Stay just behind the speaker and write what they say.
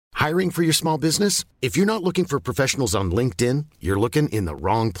Hiring for your small business? If you're not looking for professionals on LinkedIn, you're looking in the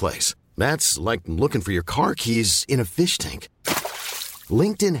wrong place. That's like looking for your car keys in a fish tank.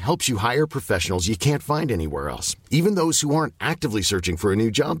 LinkedIn helps you hire professionals you can't find anywhere else, even those who aren't actively searching for a new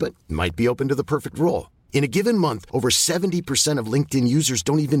job but might be open to the perfect role. In a given month, over 70% of LinkedIn users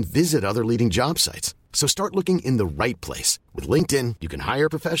don't even visit other leading job sites. So start looking in the right place. With LinkedIn, you can hire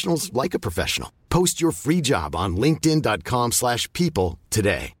professionals like a professional. Post your free job on linkedin.com/people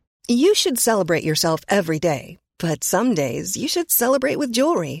today. You should celebrate yourself every day, but some days you should celebrate with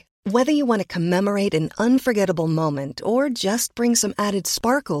jewelry. Whether you want to commemorate an unforgettable moment or just bring some added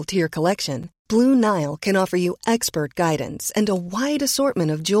sparkle to your collection, Blue Nile can offer you expert guidance and a wide assortment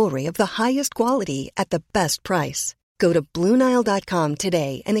of jewelry of the highest quality at the best price. Go to BlueNile.com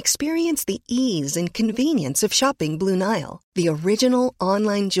today and experience the ease and convenience of shopping Blue Nile, the original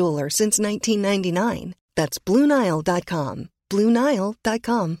online jeweler since 1999. That's BlueNile.com.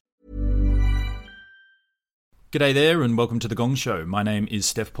 BlueNile.com. G'day there and welcome to The Gong Show. My name is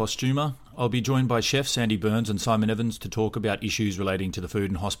Steph Postuma. I'll be joined by chefs Andy Burns and Simon Evans to talk about issues relating to the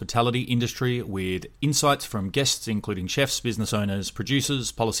food and hospitality industry with insights from guests including chefs, business owners,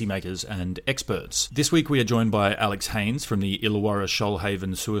 producers, policymakers and experts. This week we are joined by Alex Hains from the Illawarra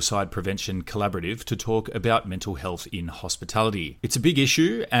Shoalhaven Suicide Prevention Collaborative to talk about mental health in hospitality. It's a big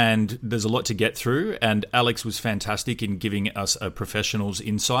issue and there's a lot to get through, and Alex was fantastic in giving us a professional's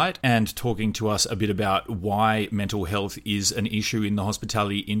insight and talking to us a bit about why mental health is an issue in the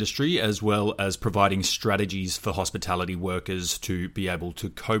hospitality industry, as well as providing strategies for hospitality workers to be able to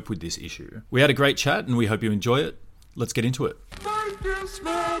cope with this issue. We had a great chat and we hope you enjoy it. Let's get into it.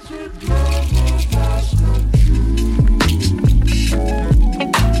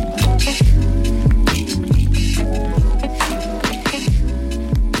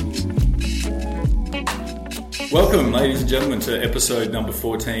 Welcome, ladies and gentlemen, to episode number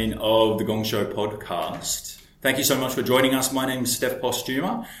 14 of the Gong Show podcast. Thank you so much for joining us. My name is Steph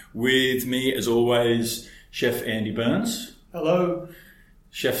Postuma. With me, as always, Chef Andy Burns. Hello.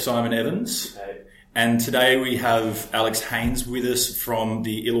 Chef Simon Evans. Hey. And today we have Alex Hains with us from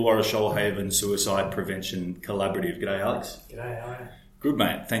the Illawarra Shoalhaven Suicide Prevention Collaborative. G'day, Alex. G'day, how are you? Good,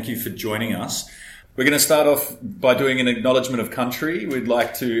 mate. Thank you for joining us. We're going to start off by doing an acknowledgement of country. We'd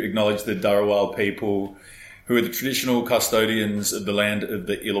like to acknowledge the Dharawal people, who are the traditional custodians of the land of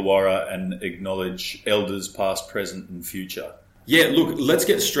the Illawarra, and acknowledge elders past, present and future. Yeah, look, let's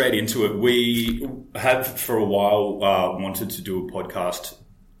get straight into it. We have for a while wanted to do a podcast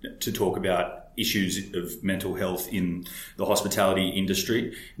to talk about issues of mental health in the hospitality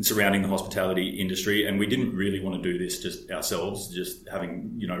industry and surrounding the hospitality industry, and we didn't really want to do this just ourselves, just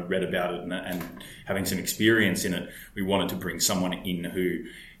having read about it and having some experience in it. We wanted to bring someone in who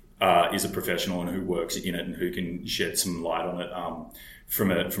is a professional and who works in it and who can shed some light on it from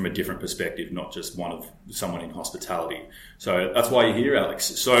a different perspective, not just someone in hospitality. So that's why you're here, Alex.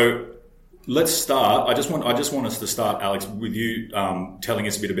 So let's start. I just want us to start, Alex, with you telling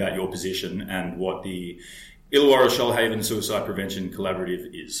us a bit about your position and what the Illawarra Shoalhaven Suicide Prevention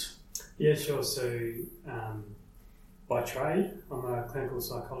Collaborative is. Yeah, sure. So by trade, I'm a clinical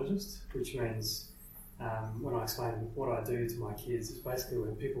psychologist, which means when I explain what I do to my kids, it's basically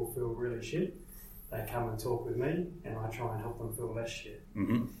when people feel really shit, they come and talk with me and I try and help them feel less shit.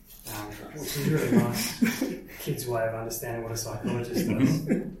 Mm-hmm. Which is really nice kids' way of understanding what a psychologist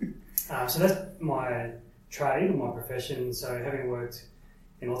does. So that's my trade or my profession. So having worked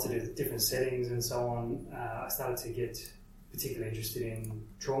in lots of different settings and so on, I started to get particularly interested in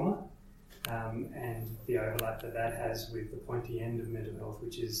trauma and the overlap that has with the pointy end of mental health,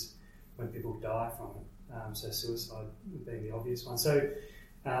 which is when people die from it. So suicide being the obvious one. So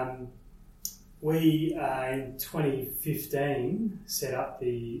we, in 2015, set up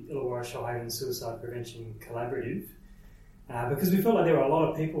the Illawarra Shoalhaven Suicide Prevention Collaborative because we felt like there were a lot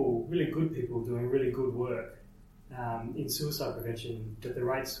of people, really good people, doing really good work in suicide prevention, but the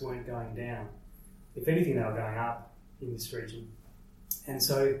rates weren't going down. If anything, they were going up in this region. And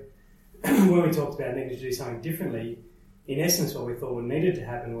so when we talked about needing to do something differently, in essence, what we thought needed to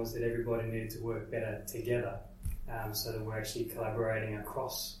happen was that everybody needed to work better together, so that we're actually collaborating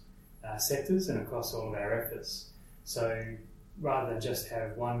across sectors and across all of our efforts. So rather than just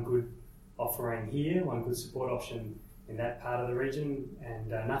have one good offering here, one good support option in that part of the region and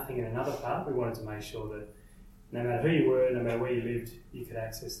nothing in another part, we wanted to make sure that no matter who you were, no matter where you lived, you could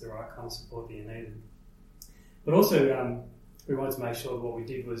access the right kind of support that you needed. But also we wanted to make sure that what we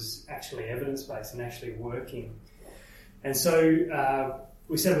did was actually evidence-based and actually working. And so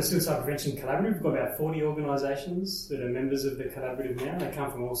we set up a Suicide Prevention Collaborative. We've got about 40 organisations that are members of the collaborative now. They come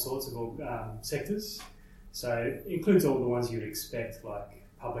from all sorts of sectors. So it includes all the ones you'd expect, like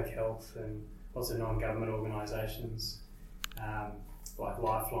public health and lots of non-government organisations like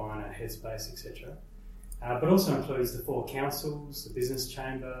Lifeline and Headspace, etc. But also includes the 4 councils, the Business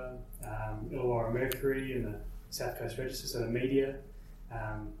Chamber, Illawarra Mercury and the South Coast Register, so the media,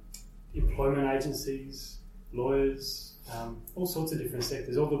 employment agencies, lawyers, all sorts of different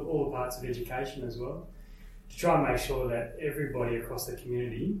sectors, all the parts of education as well, to try and make sure that everybody across the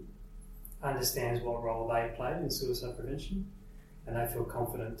community understands what role they play in suicide prevention and they feel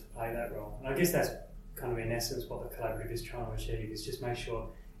confident to play that role. And I guess that's kind of in essence what the collaborative is trying to achieve, is just make sure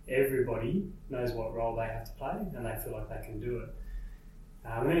everybody knows what role they have to play and they feel like they can do it.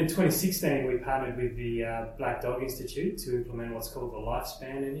 And then in 2016 we partnered with the Black Dog Institute to implement what's called the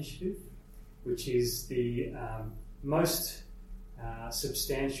Lifespan Initiative, which is the most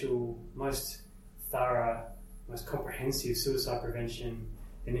substantial, most thorough, most comprehensive suicide prevention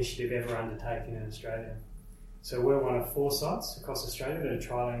initiative ever undertaken in Australia. So we're one of 4 sites across Australia that are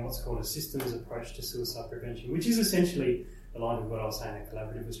trialling what's called a systems approach to suicide prevention, which is essentially aligned with what I was saying the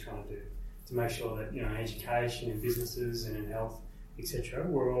collaborative was trying to do, to make sure that, you know, in education, in businesses and in health, etc.,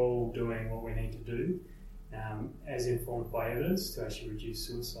 we're all doing what we need to do as informed by evidence to actually reduce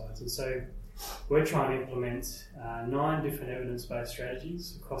suicides. And so we're trying to implement 9 different evidence-based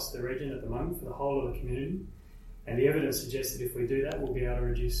strategies across the region at the moment for the whole of the community. And the evidence suggests that if we do that, we'll be able to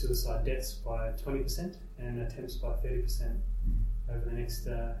reduce suicide deaths by 20% and attempts by 30% over the next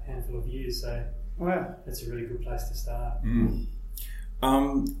handful of years. So wow, that's a really good place to start.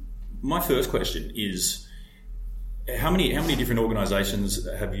 My first question is, how many different organisations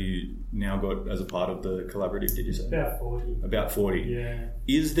have you now got as a part of the collaborative, did you say? About 40. About 40? Yeah.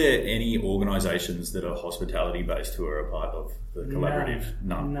 Is there any organisations that are hospitality-based who are a part of the collaborative?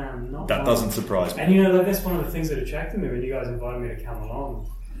 None. Not that one. Doesn't surprise me. And you know, that's one of the things that attracted me when you guys invited me to come along.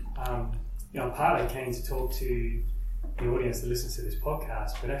 You know, I'm partly keen to talk to the audience that listens to this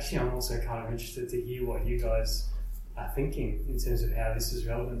podcast, but actually I'm also kind of interested to hear what you guys are thinking in terms of how this is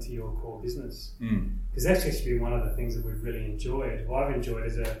relevant to your core business. Because that's actually been one of the things that we've really enjoyed. What I've enjoyed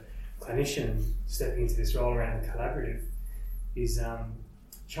as a clinician stepping into this role around the collaborative is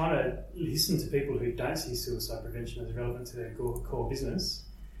trying to listen to people who don't see suicide prevention as relevant to their core business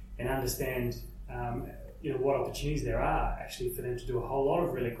and understand you know, what opportunities there are actually for them to do a whole lot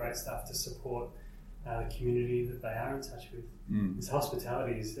of really great stuff to support the community that they are in touch with. This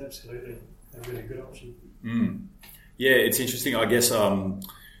hospitality is absolutely a really good option. Yeah, it's interesting. I guess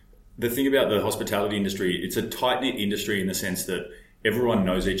the thing about the hospitality industry, it's a tight-knit industry in the sense that everyone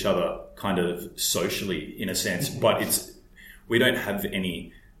knows each other kind of socially in a sense, but we don't have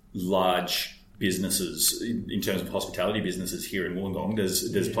any large businesses in terms of hospitality businesses here in Wollongong.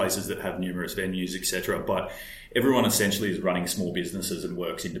 There's places that have numerous venues, etc., but everyone essentially is running small businesses and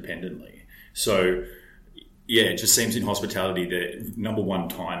works independently. So yeah, it just seems in hospitality that number one,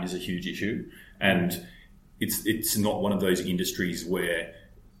 time is a huge issue, and it's not one of those industries where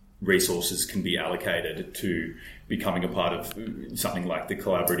resources can be allocated to becoming a part of something like the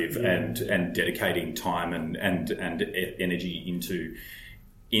collaborative and dedicating time and energy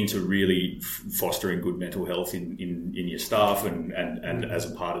into really fostering good mental health in your staff and as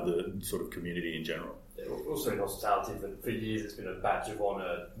a part of the sort of community in general. Also in hospitality, for years it's been a badge of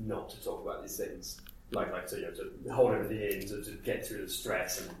honour not to talk about these things, like to, you know, to hold everything in, to get through the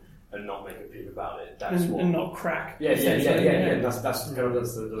stress and not make a peep about it. That's and not crack. Yeah. That's kind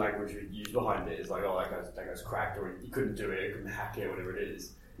of the language we use behind it. Is like, oh, that guy's cracked, or he couldn't do it, he couldn't hack it, whatever it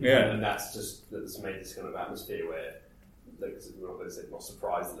is. Yeah, and that's made this kind of atmosphere where, like, we're not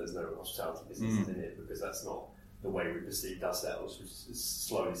surprised that there's no hospitality businesses in it, because that's not the way we perceived ourselves, which is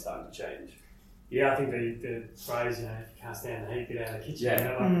slowly starting to change. Yeah, I think the phrase, you know, if you can't stand the heat, get out of the kitchen. Yeah.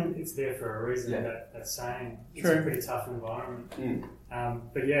 You know, like, it's there for a reason. Yeah. That's saying it's True. a pretty tough environment.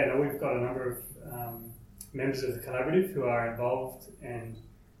 But yeah, no, we've got a number of members of the collaborative who are involved and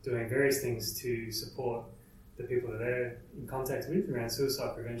doing various things to support the people that they're in contact with around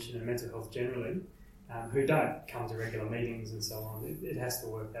suicide prevention and mental health generally, who don't come to regular meetings and so on. It has to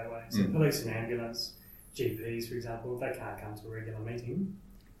work that way. So police and ambulance, GPs, for example, they can't come to a regular meeting.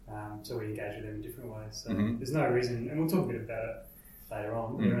 So we engage with them in different ways. So there's no reason, and we'll talk a bit about it later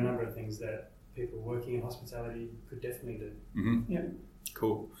on. There are a number of things that people working in hospitality could definitely do. Yeah.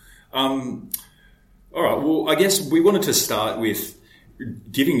 Cool. All right. Well, I guess we wanted to start with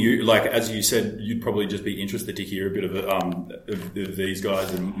giving you, like, as you said, you'd probably just be interested to hear a bit of these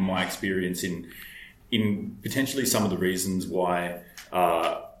guys and my experience in potentially some of the reasons why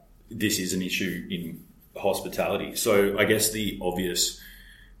this is an issue in hospitality. So I guess the obvious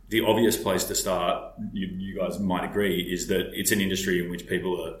place to start, you guys might agree, is that it's an industry in which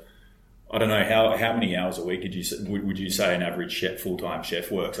people I don't know, how many hours a week would you say an average full-time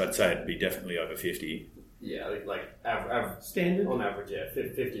chef works? I'd say it'd be definitely over 50. Yeah, standard on average,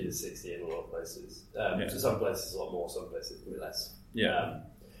 50 to 60 in a lot of places. So some places a lot more, some places a bit less. Yeah.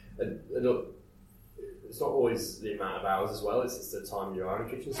 And look, it's not always the amount of hours as well, it's just the time you are in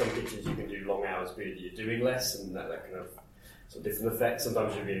a kitchen. Some kitchens you can do long hours, but you're doing less, and that kind of sort of different effects.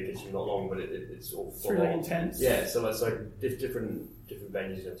 Sometimes you'll be in a kitchen not long, but it's all full really on. intense. Yeah, so it's like different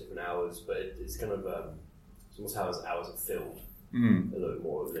venues have different hours, but it's kind of it's almost how hours are filled. A little bit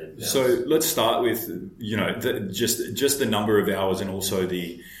more than else. So let's start with just the number of hours, and also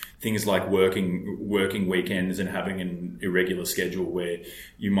the things like working weekends and having an irregular schedule where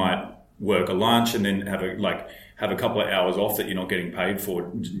you might work a lunch and then have a couple of hours off that you're not getting paid for,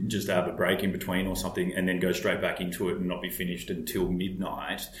 just to have a break in between or something, and then go straight back into it and not be finished until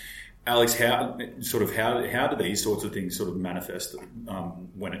midnight. Alex, how do these sorts of things sort of manifest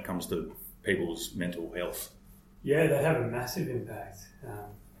when it comes to people's mental health? Yeah, they have a massive impact,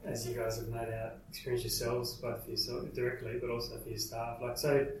 as you guys have no doubt experienced yourselves, both for yourself directly, but also for your staff.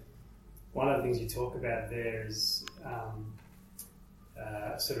 So one of the things you talk about there is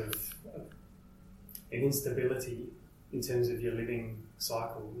sort of an instability in terms of your living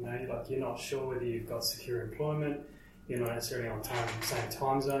cycle. You're not sure whether you've got secure employment, you're not necessarily on same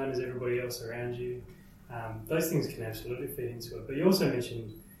time zone as everybody else around you. Those things can absolutely fit into it. But you also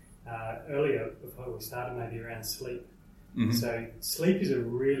mentioned earlier, before we started, maybe around sleep. Mm-hmm. So sleep is a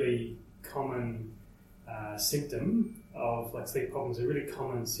really common symptom of, sleep problems, a really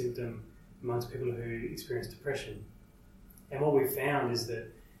common symptom amongst people who experience depression. And what we've found is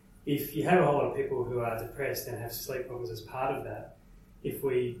that if you have a whole lot of people who are depressed and have sleep problems as part of that, if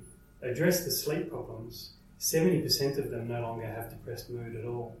we address the sleep problems, 70% of them no longer have depressed mood at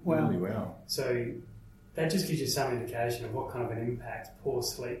all. Wow. So that just gives you some indication of what kind of an impact poor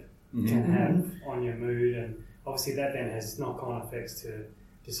sleep can have on your mood, and obviously that then has knock-on effects to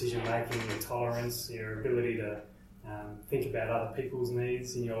decision-making, your tolerance, your ability to think about other people's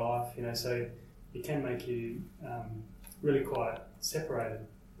needs in your life, so it can make you really quite separated.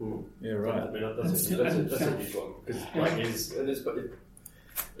 Yeah, right. I mean, that's a huge one, because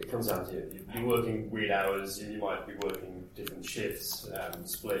it comes down to you're working weird hours, you might be working different shifts,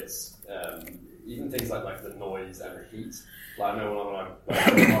 splits, even things like the noise and the heat. I know when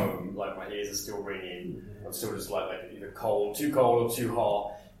I'm at home, my ears are still ringing. I'm still just either too cold or too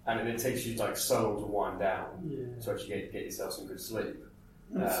hot, and it takes you so long to wind down to actually get yourself some good sleep.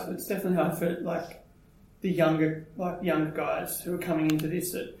 It's definitely hard for the younger guys who are coming into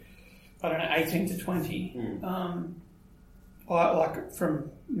this at 18 to 20.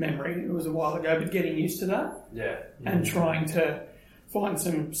 From memory, it was a while ago, but getting used to that, and trying to find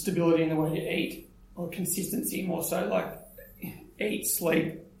some stability in the way you eat, or consistency more so, eat,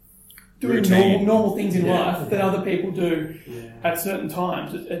 sleep, doing normal things in life that other people do at certain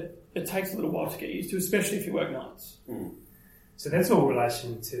times. It takes a little while to get used to, especially if you work nights. So that's all in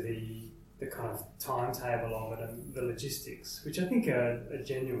relation to the kind of timetable of it and the logistics, which I think are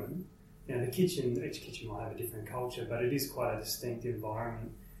genuine. Each kitchen will have a different culture, but it is quite a distinct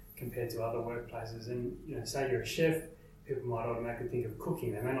environment compared to other workplaces. And, say you're a chef, people might automatically think of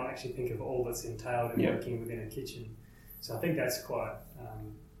cooking. They may not actually think of all that's entailed in working within a kitchen. So I think that's quite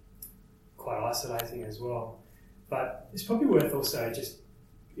isolating as well. But it's probably worth also, just,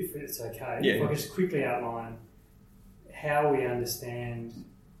 if it's okay, if I just quickly outline how we understand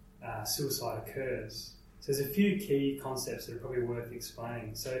suicide occurs. So there's a few key concepts that are probably worth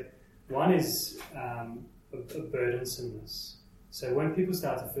explaining. So one is a burdensomeness. So when people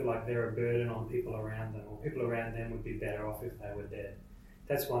start to feel like they're a burden on people around them, or people around them would be better off if they were dead,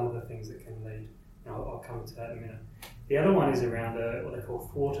 that's one of the things that can lead. And I'll come to that in a minute. The other one is around what they call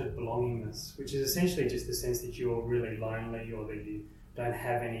thwarted belongingness, which is essentially just the sense that you're really lonely, or that you don't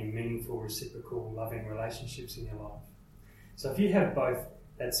have any meaningful, reciprocal, loving relationships in your life. So if you have both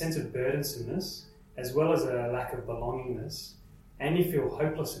that sense of burdensomeness as well as a lack of belongingness, and you feel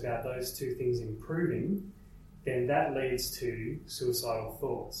hopeless about those two things improving, then that leads to suicidal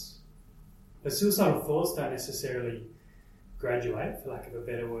thoughts. But suicidal thoughts don't necessarily graduate, for lack of a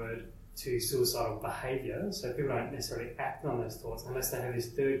better word, to suicidal behaviour. So people don't necessarily act on those thoughts unless they have this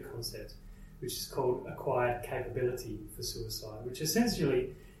third concept, which is called acquired capability for suicide, which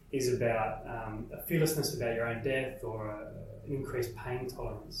essentially is about a fearlessness about your own death, or an increased pain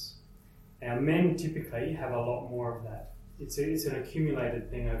tolerance. Now, men typically have a lot more of that. It's an accumulated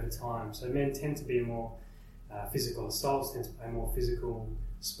thing over time. So men tend to be more physical assaults, tend to play more physical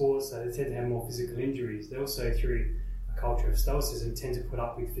sports, so they tend to have more physical injuries. They also, through a culture of stoicism, tend to put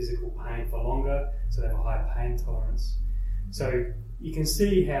up with physical pain for longer, so they have a higher pain tolerance. So you can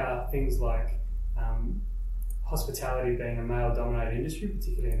see how things like hospitality being a male-dominated industry,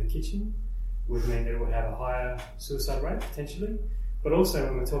 particularly in the kitchen, would mean that it would have a higher suicide rate potentially. But also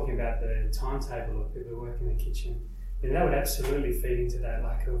when we're talking about the timetable of people who work in the kitchen, that would absolutely feed into that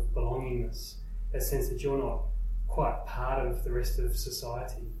lack of belongingness, that sense that you're not quite part of the rest of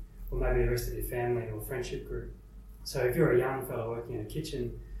society, or maybe the rest of your family or friendship group. So if you're a young fellow working in a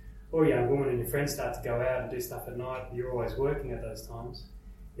kitchen, or a young woman and your friends start to go out and do stuff at night, but you're always working at those times,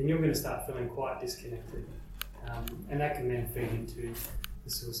 then you're going to start feeling quite disconnected. And that can then feed into the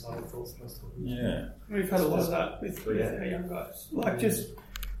suicidal thoughts that I was talking about. Yeah. We've had a lot of that with our young guys. Just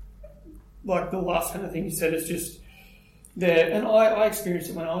like the last kind of thing you said is just there. And I experienced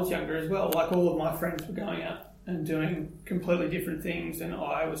it when I was younger as well. Like all of my friends were going out and doing completely different things, and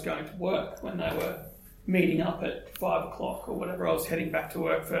I was going to work when they were meeting up at 5 o'clock or whatever. I was heading back to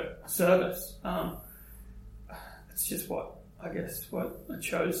work for service. It's just what I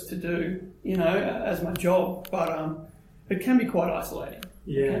chose to do, as my job. But it can be quite isolating.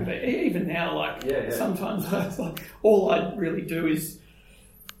 Yeah. It can be. Even now, sometimes it's like all I really do is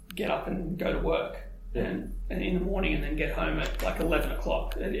get up and go to work, and in the morning, and then get home at like 11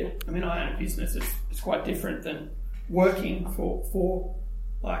 o'clock. I mean, I own a business. It's quite different than working for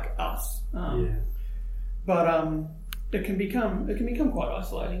like us. But it can become quite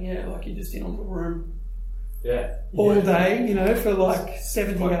isolating. Yeah, like you're just in a little room. Yeah. All day, for like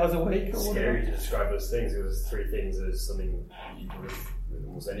 70 hours a week or whatever. Scary to describe those things. It was three things as something you would, with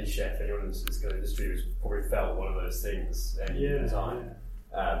almost any chef, anyone in this kind of industry has probably felt one of those things any time.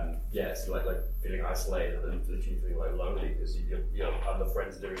 So like feeling isolated and literally feeling like lonely because you have other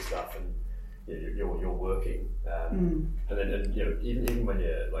friends doing stuff and you're working. And then even when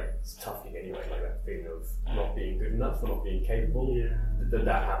you're like it's tough thing anyway, like that feeling of not being good enough or not being capable.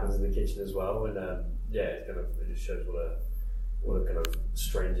 That happens in the kitchen as well. And it just shows what a kind of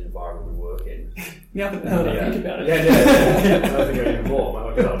strange environment we work in. Now that I think about it. I think even more.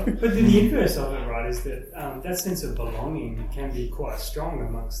 Oh my God. But the inverse of it, right, is that that sense of belonging can be quite strong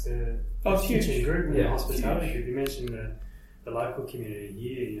amongst the kitchen group and the hospitality group. You mentioned the local community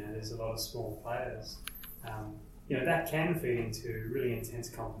here. There's a lot of small players. That can feed into really intense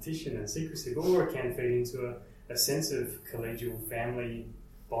competition and secrecy, or it can feed into a sense of collegial family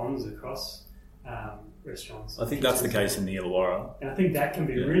bonds across restaurants. I think that's the case in the Illawarra. And I think that can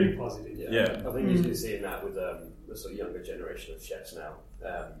be really positive. I think you're seeing that with the sort of younger generation of chefs now.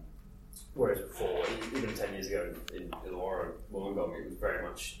 Whereas before, even 10 years ago in Illawarra and Gong, it was very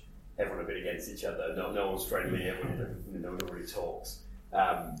much everyone a bit against each other. No one was friendly. Everyone, no one really talks.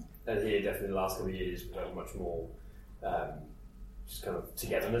 And here, definitely the last couple of years, we've had much more just kind of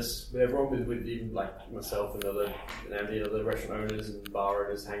togetherness with everyone, with even like myself and Andy and other restaurant owners and bar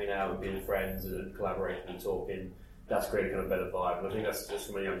owners hanging out and being friends and collaborating and talking. That's created kind of better vibe. And I think that's just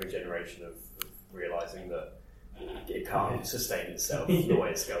from a younger generation of realising that it can't sustain itself the way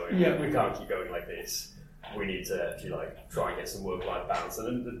it's going. We can't keep going like this. We need to actually try and get some work-life balance. And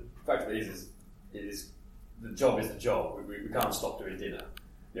then the fact of it is the job is the job. We can't stop doing dinner.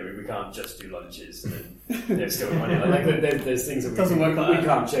 We can't just do lunches and then still money. There's things that we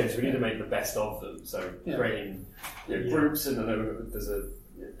can't change. We need to make the best of them. So creating groups, and I know there's a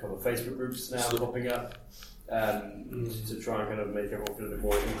couple of Facebook groups now popping up to try and kind of make everyone feel a bit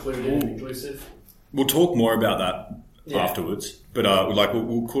more included and inclusive. We'll talk more about that afterwards, but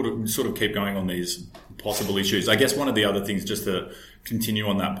we'll sort of keep going on these possible issues. I guess one of the other things, just to continue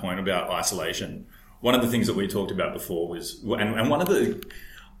on that point about isolation, one of the things that we talked about before was, and one of the,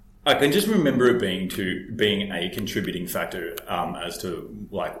 I can just remember it being a contributing factor as to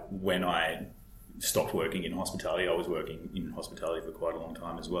when I stopped working in hospitality. I was working in hospitality for quite a long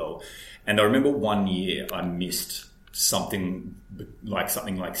time as well, and I remember one year I missed something like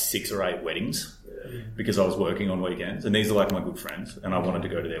 6 or 8 weddings because I was working on weekends, and these are like my good friends, and I wanted to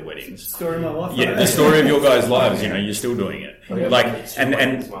go to their weddings. Story of my life. Yeah, the story of your guys' lives. You're still doing it, and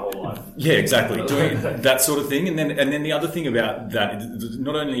my whole life. Yeah, exactly, doing that sort of thing. And then the other thing about that,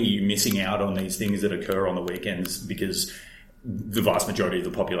 not only are you missing out on these things that occur on the weekends because the vast majority of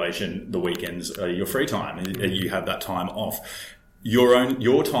the population, the weekends are your free time, and you have that time off.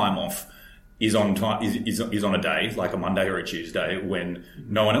 Your time off is on a day, like a Monday or a Tuesday, when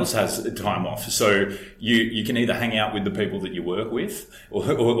no one else has time off. So you can either hang out with the people that you work with, or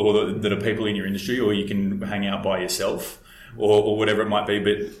that are people in your industry, or you can hang out by yourself, or whatever it might be.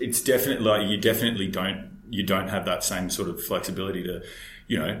 But it's definitely you don't have that same sort of flexibility to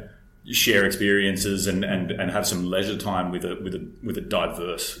share experiences and have some leisure time with a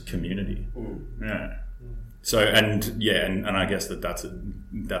diverse community. Yeah. So and I guess that's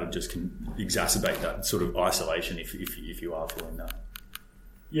that'll just exacerbate that sort of isolation if you are feeling that.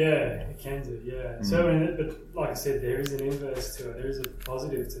 Yeah, it can do. Yeah. So, but like I said, there is an inverse to it. There is a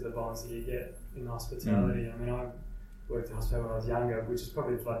positive to the bonds that you get in hospitality. I mean, I worked in hospitality when I was younger, which is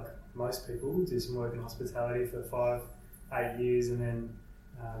probably like most people do some work in hospitality for 5-8 years and then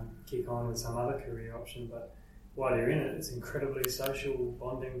kick on with some other career option. But while you're in it, it's incredibly social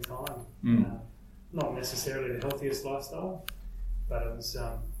bonding time. Not necessarily the healthiest lifestyle, but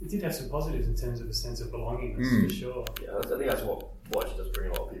it did have some positives in terms of a sense of belongingness, for sure. Yeah, I think that's what actually does bring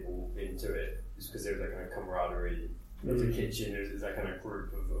a lot of people into it, is because there's that kind of camaraderie of the kitchen, there's that kind of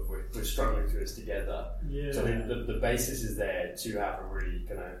group of we're struggling through this together. Yeah. So I think the basis is there to have a really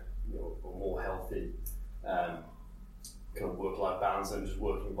kind of a more healthy kind of work-life balance and just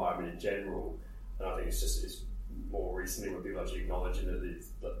working environment in general. And I think it's more recently when people actually acknowledging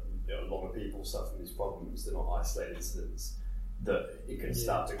that a lot of people suffer from these problems, they're not isolated incidents, that it can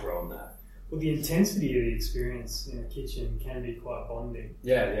start to grow on that. Well, the intensity of the experience in a kitchen can be quite bonding.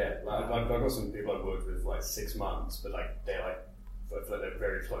 Yeah. Like, I've got some people I've worked with like 6 months, but like they're like, I feel like they're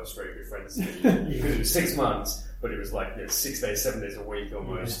very close, very good friends to me. Because it was 6 months, but it was like 6 days, 7 days a week,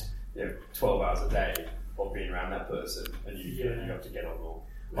 almost 12 hours a day of being around that person, and you have to get on more.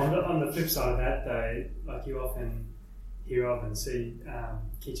 On the flip side of that, though, like you often hear of and see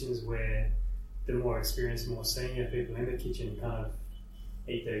kitchens where the more experienced, more senior people in the kitchen kind of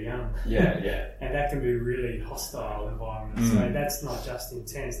eat their young. Yeah. And that can be really hostile environment. So that's not just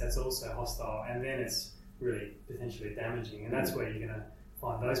intense, that's also hostile, and then it's really potentially damaging. And that's where you're going to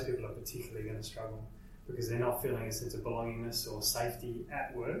find those people are particularly going to struggle, because they're not feeling a sense of belongingness or safety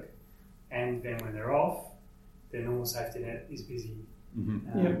at work. And then when they're off, their normal safety net is busy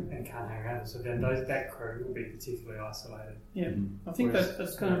and can't hang around. So then that crew will be particularly isolated. Yeah, I think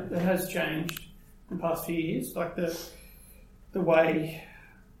that's kind of, that has changed in the past few years. Like the way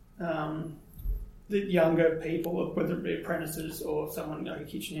the younger people, whether it be apprentices or someone like a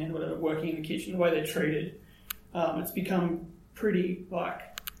kitchen hand, whatever, working in the kitchen, the way they're treated, it's become pretty like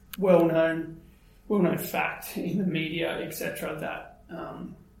well-known fact in the media, etc., that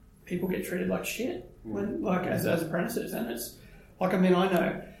people get treated like shit when, like, as apprentices. And it's like, I mean, I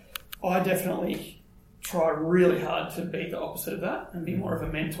know I definitely try really hard to be the opposite of that and be more of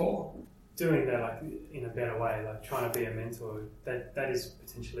a mentor. Doing that like in a better way, like trying to be a mentor, that is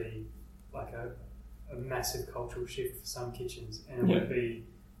potentially like a massive cultural shift for some kitchens, and it would be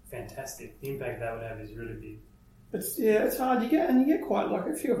fantastic. The impact that would have is really big. It's hard. You get quite, like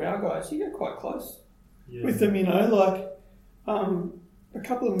a few of our guys, you get quite close with them, like a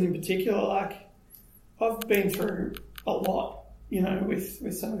couple of them in particular. Like I've been through a lot,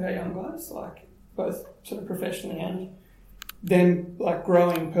 with some of our young guys, like both sort of professionally and them like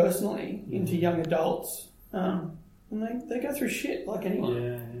growing personally into young adults, and they go through shit like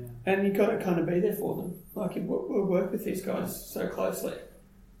anyone. And you got to kind of be there for them. Like we work with these guys so closely,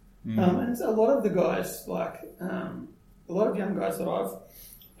 and a lot of the guys, like a lot of young guys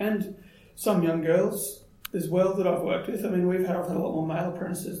and some young girls as well that I've worked with. I mean, I've had a lot more male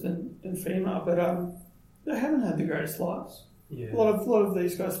apprentices than female, but they haven't had the greatest lives. A lot of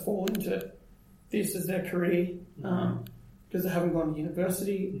these guys fall into this as their career. Because they haven't gone to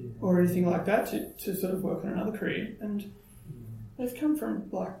university or anything like that to sort of work on another career, and they've come from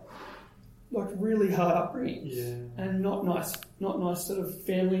like really hard upbringings and not nice sort of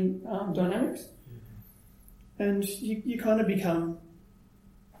family dynamics, and you kind of become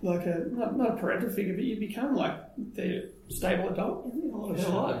like not a parental figure, but you become like the stable adult in a lot of their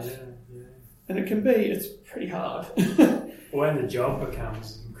lives, and it's pretty hard. When the job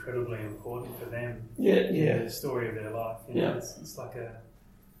becomes incredibly important for them. The story of their life. It's like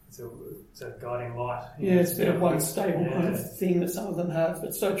it's a guiding light. It's their one stable kind of thing that some of them have.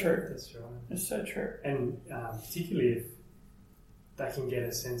 It's so true. That's right. It's so true. And particularly if they can get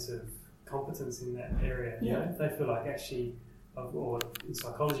a sense of competence in that area. If they feel like actually, or in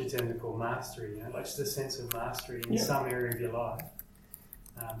psychology terms they call mastery. Like just a sense of mastery in some area of your life.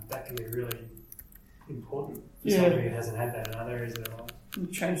 That can be really important for somebody who hasn't had that in other areas of their life.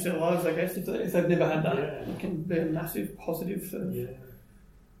 Change their lives, I guess, if they've never had that. It can be a massive positive for,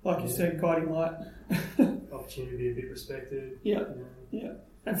 like you said, guiding light. Opportunity to be respected.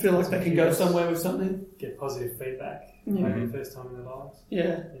 And feel like they can go somewhere with something. Get positive feedback. Maybe the first time in their lives.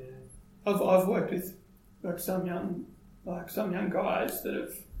 I've worked with some young guys that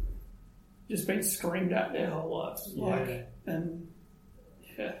have just been screamed at their whole lives.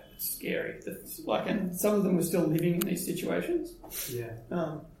 It's scary. And some of them were still living in these situations.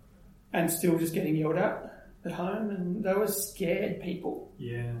 And still just getting yelled at home, and they were scared people.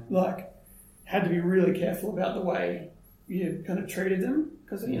 Like, had to be really careful about the way, you kind of treated them?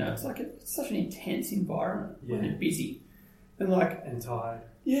 Because, it's like it's such an intense environment when you're busy. And tired.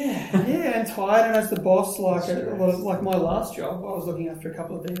 Yeah, and tired. And as the boss, like my last job, I was looking after a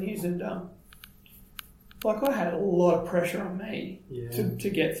couple of venues, and I had a lot of pressure on me to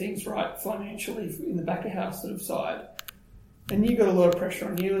get things right financially in the back of house sort of side. And you got a lot of pressure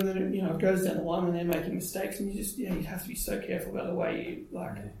on you, and then it goes down the line, and they're making mistakes, and you just you have to be so careful about the way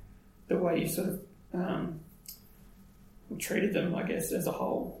you sort of treated them, I guess, as a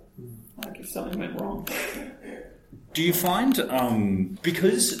whole. Like if something went wrong. Do you find,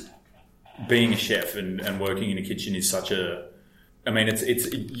 because being a chef and working in a kitchen is such a,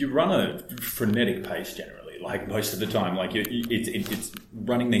 you run a frenetic pace generally, like most of the time, like it's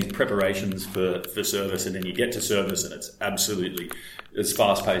running these preparations for service, and then you get to service and it's absolutely as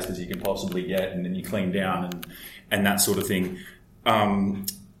fast paced as you can possibly get, and then you clean down and that sort of thing.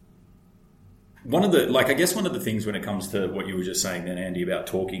 One of the things when it comes to what you were just saying then, Andy, about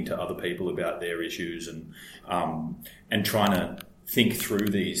talking to other people about their issues and trying to think through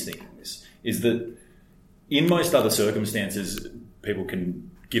these things, is that in most other circumstances, people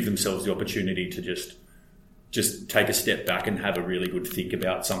can give themselves the opportunity to just take a step back and have a really good think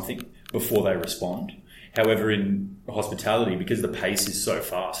about something before they respond. However, in hospitality, because the pace is so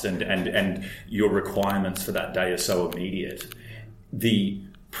fast and your requirements for that day are so immediate, the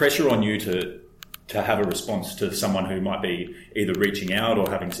pressure on you to have a response to someone who might be either reaching out or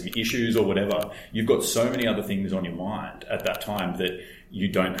having some issues or whatever, you've got so many other things on your mind at that time that you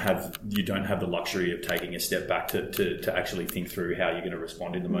don't have the luxury of taking a step back to actually think through how you're going to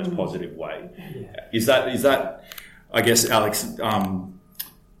respond in the most positive way. Yeah. Is that I guess, Alex, how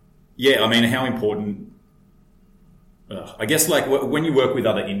important, I guess, like when you work with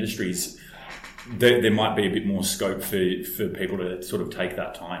other industries, there might be a bit more scope for people to sort of take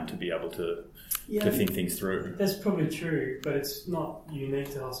that time to be able to think things through. That's probably true, but it's not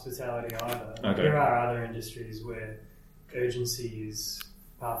unique to hospitality either. Okay. There are other industries where urgency is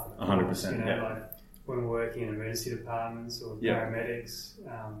part of the 100%. Like when we're working in emergency departments or paramedics,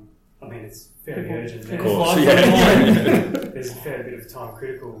 it's fairly urgent. Of course, There's a fair bit of time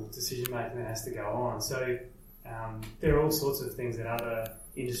critical decision making that has to go on. So there are all sorts of things that other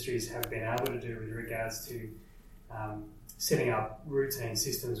industries have been able to do with regards to setting up routine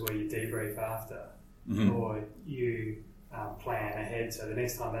systems where you debrief after, or you plan ahead. So the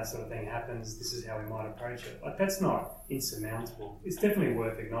next time that sort of thing happens, this is how we might approach it. Like, that's not insurmountable. It's definitely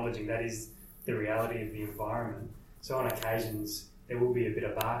worth acknowledging that is the reality of the environment. So on occasions, there will be a bit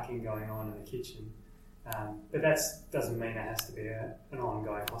of barking going on in the kitchen, but that doesn't mean it has to be an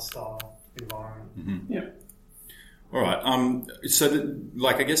ongoing hostile environment. Mm-hmm. Yeah. All right. So,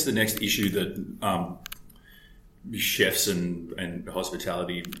 I guess the next issue that chefs and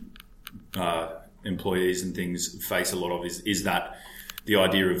hospitality employees and things face a lot of is that the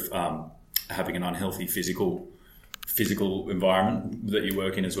idea of having an unhealthy physical environment that you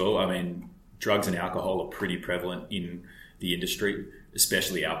work in as well. I mean, drugs and alcohol are pretty prevalent in the industry,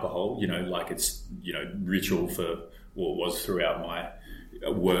 especially alcohol. It's ritual for what was throughout my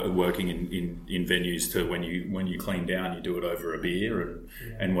working in venues to when you clean down, you do it over a beer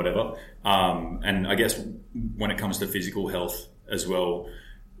and whatever. And I guess when it comes to physical health as well,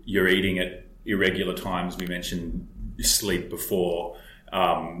 you're eating at irregular times. We mentioned sleep before,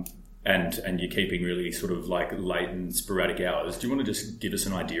 and you're keeping really sort of like late and sporadic hours. Do you want to just give us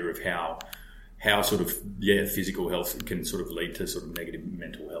an idea of how sort of physical health can sort of lead to sort of negative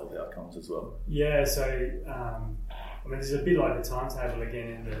mental health outcomes as well? Yeah, so there's a bit like the timetable again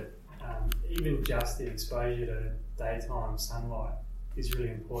in that even just the exposure to daytime sunlight is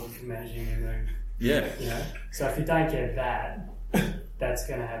really important for managing your mood. Yeah. So if you don't get that, that's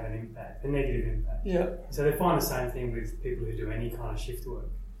going to have an impact, a negative impact. Yeah. So they find the same thing with people who do any kind of shift work.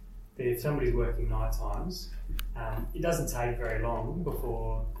 That if somebody's working night times, it doesn't take very long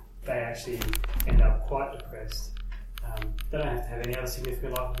before they actually end up quite depressed. They don't have to have any other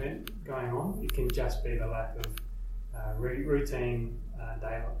significant life event going on. It can just be the lack of routine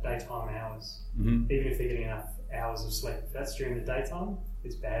daytime hours. Mm-hmm. Even if they're getting enough hours of sleep. If that's during the daytime,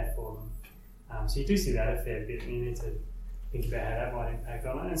 it's bad for them. So you do see that a fair bit, and you need to think about how that might impact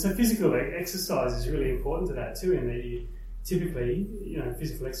on it. And so physical exercise is really important to that too, in that you typically,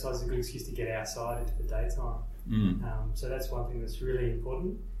 physical exercise is a good excuse to get outside into the daytime. So that's one thing that's really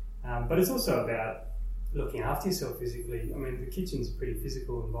important. But it's also about looking after yourself physically. I mean, the kitchen's a pretty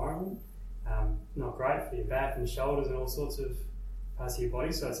physical environment. Not great for your back and shoulders and all sorts of parts of your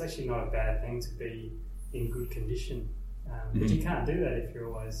body, so it's actually not a bad thing to be in good condition. But you can't do that if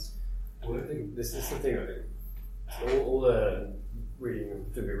you're always working. This is the thing, I think. All the doing a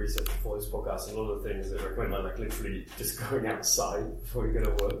bit of research before this podcast, and a lot of the things that I recommend are like literally just going outside before you go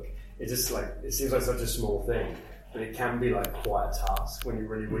to work. It's just like, it seems like such a small thing, but it can be like quite a task when you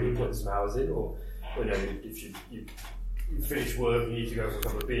really put some hours in, or if you finish work, you need to go for a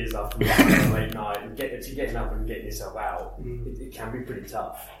couple of beers after late night, and getting up and getting yourself out, it can be pretty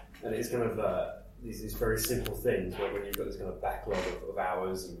tough. And it's kind of these very simple things where when you've got this kind of backlog of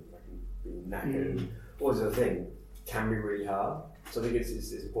hours and like being knackered and all this other thing, can be really hard. So I think it's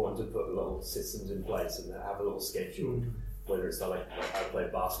important to put little systems in place and have a little schedule. Whether it's like I play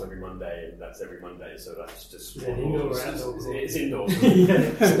basketball every Monday, and that's every Monday, so that's just indoor or outdoor? It's indoors.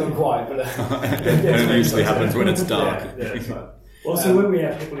 It's not quite, but and it usually happens when it's dark. Yeah, that's right. Also, when we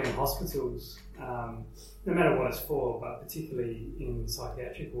have people in hospitals, no matter what it's for, but particularly in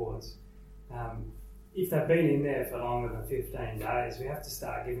psychiatric wards, if they've been in there for longer than 15 days, we have to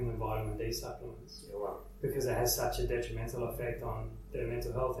start giving them vitamin D supplements. Yeah, well. Because it has such a detrimental effect on their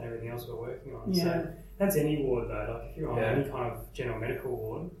mental health and everything else we're working on. Yeah. So that's any ward though. Like if you're on any kind of general medical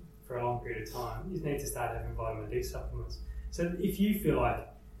ward for a long period of time, you need to start having vitamin D supplements. So if you feel like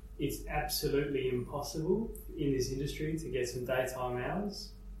it's absolutely impossible in this industry to get some daytime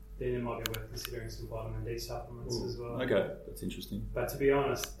hours, then it might be worth considering some vitamin D supplements as well. Okay, that's interesting. But to be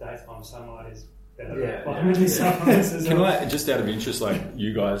honest, daytime sunlight is better. Vitamin D supplements as well. Can I, just out of interest, like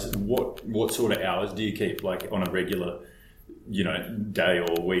you guys, what sort of hours do you keep, like on a regular, day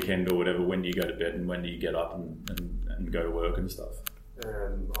or weekend or whatever? When do you go to bed and when do you get up and go to work and stuff?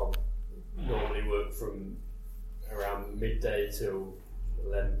 I'll normally work from around midday till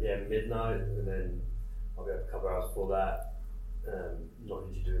 11 p.m. midnight, and then I'll be up a couple of hours before that. Not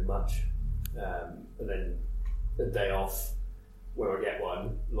usually doing much, and then the day off, where I get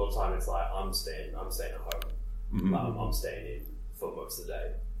one, a lot of time it's like I'm staying at home. I'm staying in for most of the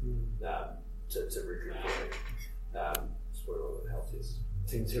day to recuperate. It's probably one of the healthiest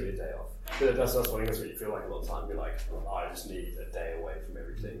things to do a day off. But that's what you feel like a lot of time. You're like, I just need a day away from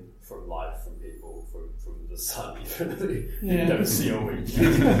everything, from life, from people, from the sun, you don't see all week.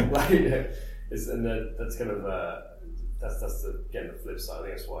 And then that's kind of that's the flip side. I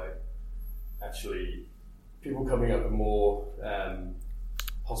think that's why actually people coming up with more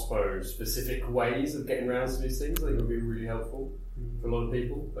hospital-specific ways of getting around to these things, I think would be really helpful for a lot of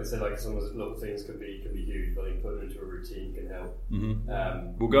people. Like I said, like some of those little things can be huge, but I think putting them into a routine can help.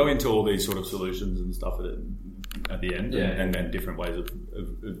 We'll go into all these sort of solutions and stuff at the end, and different ways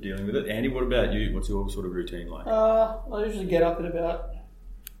of dealing with it. Andy, what about you? What's your sort of routine like? I usually get up at about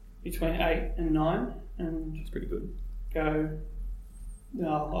between 8 and 9, and it's pretty good. Go.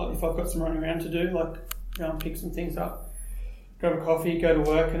 If I've got some running around to do, like go and pick some things up, grab a coffee, go to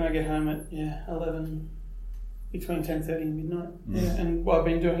work, and I get home at 11, between 10:30 and midnight. And what I've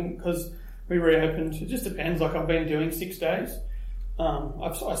been doing, because we reopened, it just depends. Like I've been doing 6 days.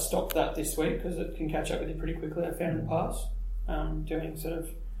 I stopped that this week because it can catch up with you pretty quickly. I found in the past doing sort of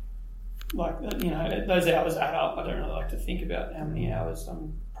like those hours add up. I don't really like to think about how many hours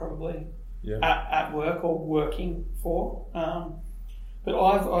I'm probably at work or working for. But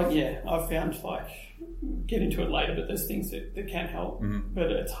I've found like get into it later, but there's things that can help, but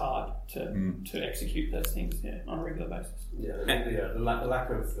it's hard to execute those things on a regular basis. The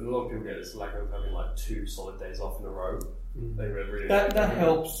lack of, and a lot of people get this lack of having like 2 solid days off in a row. They really that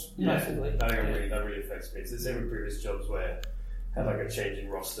helps massively. That really affects me. It's the same with previous jobs where I had like a change in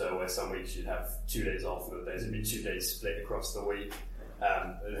roster where some weeks you'd have 2 days off and other days it'd be 2 days split across the week.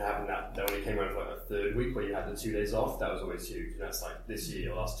 And having that only came around for like a 3rd week where you had the 2 days off, that was always huge. And that's like this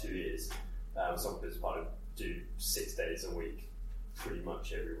year or last 2 years. Some business partners do 6 days a week, pretty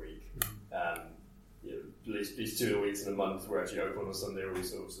much every week. At least 2 weeks in a month we're actually open on Sunday, or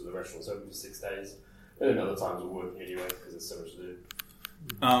so the restaurant's open for 6 days. And then other times we're working anyway because there's so much to do.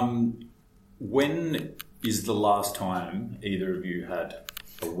 When is the last time either of you had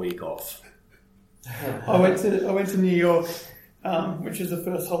a week off? I went to New York. Which is the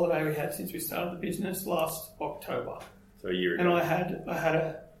first holiday we had since we started the business last October. So a year ago. And I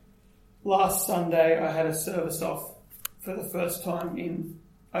had last Sunday I had a service off for the first time in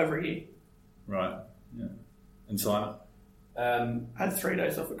over a year. Right. Yeah. And Simon? Had 3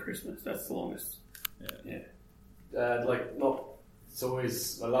 days off at Christmas. That's the longest. It's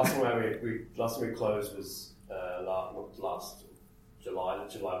always the last time we closed was last July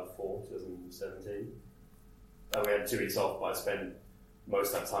before 2017. We had 2 weeks off, but I spent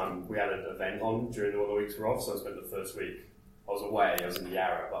most of that time, we had an event on during all the weeks we were off, so I spent the first week, I was away, I was in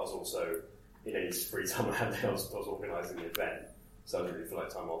Yarra, but I was also, in any free time I had, I was organising the event, so I didn't really feel like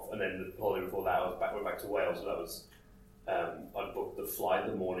time off. And then the holiday before that, went back to Wales, so that was, I booked the flight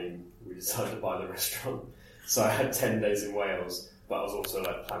the morning we decided to buy the restaurant, so I had 10 days in Wales, but I was also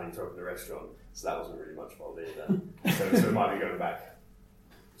like planning to open a restaurant, so that wasn't really much fun either. so it might be going back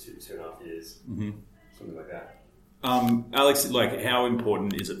 2.5 years, something like that. Alex, like, how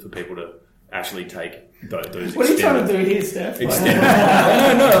important is it for people to actually take those? What are you trying to do here, Steph? No.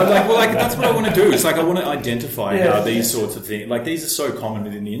 Like that's what I want to do. It's like I want to identify how these sorts of things, like these are so common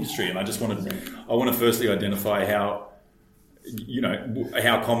within the industry, and I want to firstly identify how,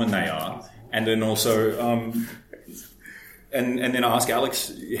 how common they are, and then also and then ask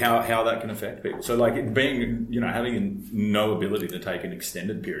Alex how that can affect people. So like it being, having no ability to take an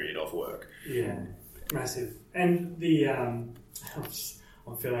extended period off work. Yeah, massive. And the I'm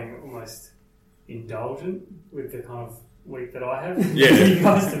feeling almost indulgent with the kind of week that I have. You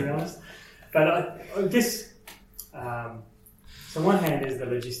guys, to be honest. But I guess so. On one hand, there's the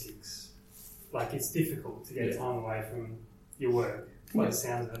logistics. Like it's difficult to get time away from your work. By the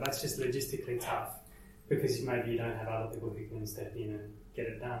sounds of it, that's just logistically tough because maybe you don't have other people who can step in and get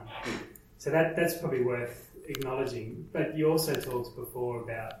it done. So that's probably worth acknowledging. But you also talked before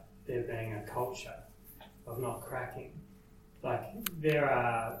about there being a culture of not cracking. Like there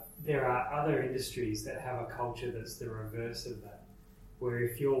are other industries that have a culture that's the reverse of that, where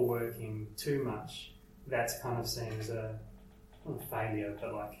if you're working too much, that's kind of seen as not a failure,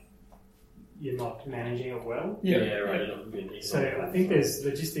 but like you're not managing it well. Yeah, right. So I think there's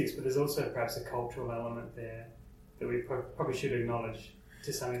logistics, but there's also perhaps a cultural element there that we probably should acknowledge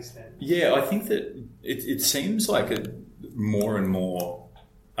to some extent. Yeah, I think that it seems like more and more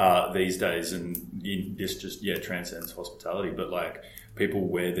these days, and this just transcends hospitality, but like people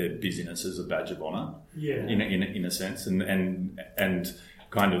wear their busyness as a badge of honor. Yeah. In a sense, and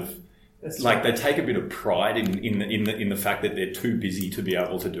kind of. That's like they take a bit of pride in the fact that they're too busy to be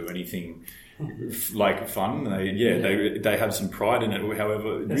able to do anything like fun. They have some pride in it.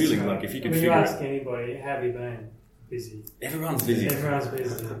 However, that's really, right. like if you could when figure you ask anybody, how have you been? Busy. Everyone's busy. Everyone's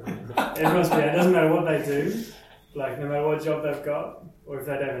busy. Everyone's busy. It doesn't matter what they do. Like no matter what job they've got, or if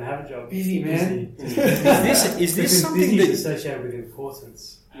they don't even have a job. Busy, man. Is this something busy that is associated with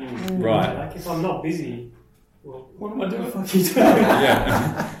importance? Right. Like if I'm not busy, well, what am I doing? What are you doing?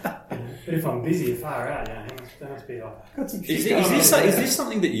 Yeah. But if I'm busy, far out, that must be like. Is this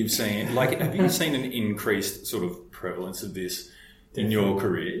something that you've seen? Like, have you seen an increased sort of prevalence of this in your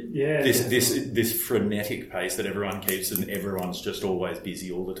career? Yeah. This frenetic pace that everyone keeps, and everyone's just always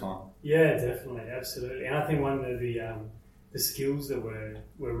busy all the time. Yeah, definitely, absolutely. And I think one of the skills that we're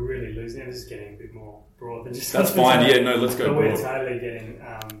really losing, and this is getting a bit more broad than just. That's fine. Yeah, no, let's go. But broad. we're totally getting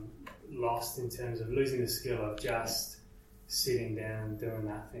lost in terms of losing the skill of just sitting down and doing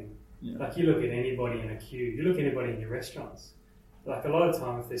nothing. Yeah. Like you look at anybody in a queue, you look at anybody in your restaurants. Like a lot of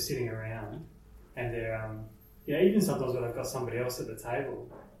time, if they're sitting around and they're, even sometimes when they've got somebody else at the table,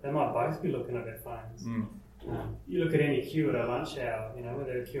 they might both be looking at their phones. You look at any queue at a lunch hour, when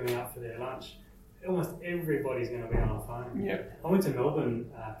they're queuing up for their lunch, almost everybody's going to be on a phone. Yeah. I went to Melbourne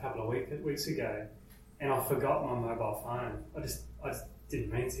a couple of weeks ago, and I forgot my mobile phone. I just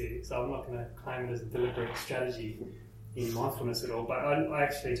didn't mean to, so I'm not going to claim it as a deliberate strategy in mindfulness at all, but I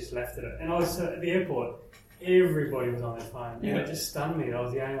actually just left it. And I was at the airport, everybody was on their phone. Yeah. And it just stunned me that I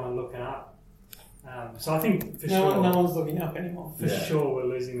was the only one looking up. So I think for sure... No one's looking up anymore. For sure we're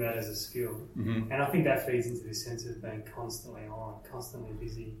losing that as a skill. Mm-hmm. And I think that feeds into this sense of being constantly on, constantly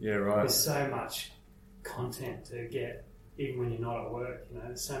busy. Yeah, right. There's so much content to get, even when you're not at work.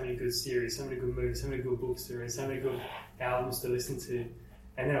 There's so many good series, so many good movies, so many good books to read, so many good albums to listen to.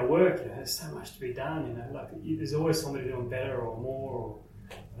 And then at work, there's so much to be done. Like there's always somebody doing better or more, or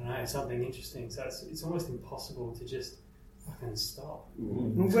I don't know, something interesting. So it's almost impossible to just fucking stop.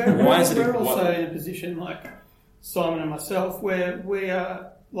 We're also in a position like Simon and myself, where we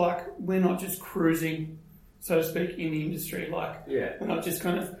are like we're not just cruising, so to speak, in the industry. Like we're not just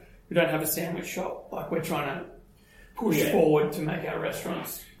we don't have a sandwich shop. Like we're trying to push forward to make our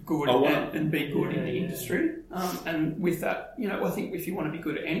restaurants good and be good in the industry. And with that, I think if you want to be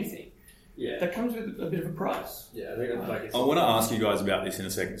good at anything, that comes with a bit of a price. Yeah, I think I want to ask you guys about this in a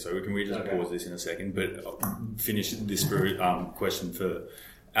second, so can we just pause this in a second, but finish this question for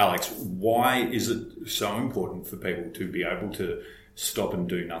Alex. Why is it so important for people to be able to stop and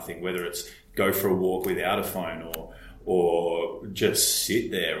do nothing, whether it's go for a walk without a phone or just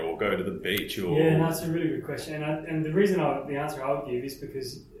sit there or go to the beach? Yeah, that's a really good question. And the reason the answer I would give is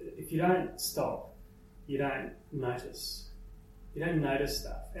because if you don't stop, you don't notice. You don't notice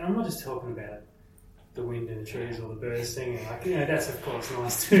stuff. And I'm not just talking about the wind in the trees or the birds singing. That's of course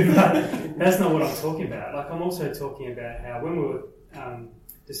nice too, but that's not what I'm talking about. Like I'm also talking about how when we were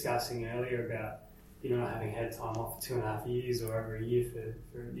discussing earlier about, not having had time off for 2.5 years or over a year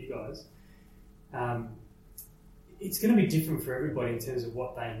for you guys, it's going to be different for everybody in terms of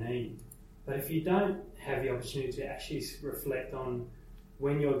what they need. But if you don't have the opportunity to actually reflect on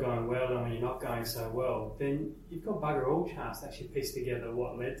when you're going well and when you're not going so well, then you've got bugger all chance to actually piece together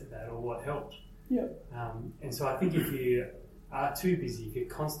what led to that or what helped. Yeah. And so I think if you are too busy, if you're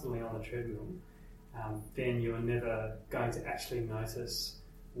constantly on the treadmill, then you're never going to actually notice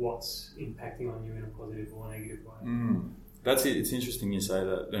what's impacting on you in a positive or negative way. That's it. It's interesting you say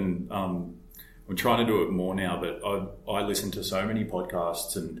that, and I'm trying to do it more now. But I listen to so many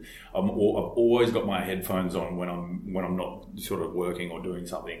podcasts, and I've always got my headphones on when I'm not sort of working or doing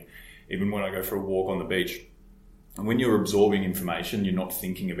something. Even when I go for a walk on the beach, and when you're absorbing information, you're not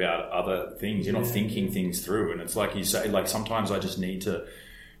thinking about other things. You're not thinking things through, and it's like you say. Like sometimes I just need to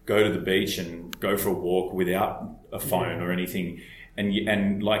go to the beach and go for a walk without a phone or anything.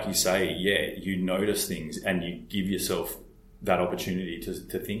 And like you say, you notice things and you give yourself that opportunity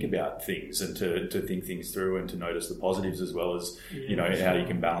to think about things and to think things through and to notice the positives as well as, how you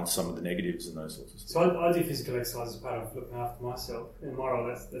can balance some of the negatives and those sorts of stuff. So I do physical exercise as part of looking after myself. In my role,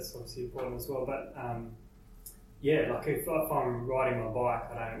 that's obviously important as well. But, like if I'm riding my bike,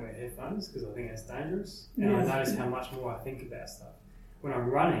 I don't wear headphones because I think that's dangerous. And I notice how much more I think about stuff. When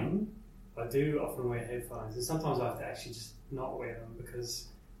I'm running, I do often wear headphones. And sometimes I have to actually just not wear them because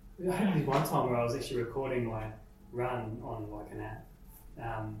I had this one time where I was actually recording my run on like an app,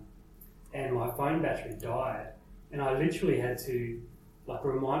 and my phone battery died, and I literally had to like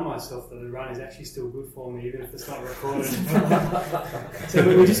remind myself that the run is actually still good for me even if it's not recorded. So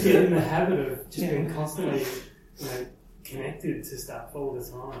we just get in the habit of just being constantly connected to stuff all the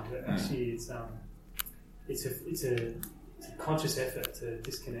time, but actually it's a conscious effort to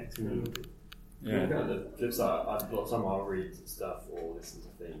disconnect a little bit. Yeah, kind of the flip side, sometimes I'll read stuff or listen to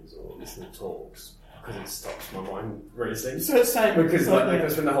things or listen to talks because it stops my mind racing. So it's same because like I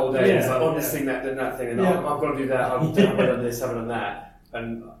spend the whole day it's like this thing, that, then that thing, and I've got to do that. I've done this, haven't done that,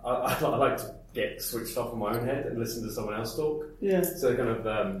 and I like to get switched off in my own head and listen to someone else talk. Yeah. So kind of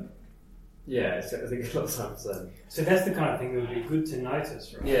I think a lot of times. So that's the kind of thing that would be good to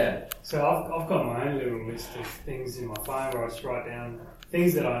notice, right? Yeah. So I've got my own little list of things in my phone where I just write down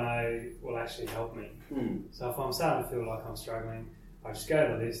things that I know will actually help me. So if I'm starting to feel like I'm struggling, I just go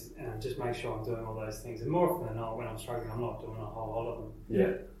to the list and just make sure I'm doing all those things. And more often than not, when I'm struggling, I'm not doing a whole lot of them.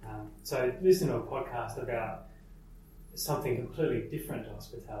 Yeah. So listen to a podcast about something completely different to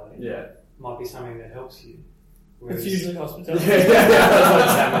hospitality. Might be something that helps you. It's usually hospitality.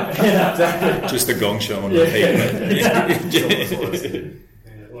 Just the Gong show on repeat.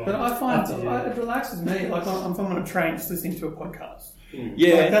 But I find it relaxes me. Like I'm on a train just listening to a podcast.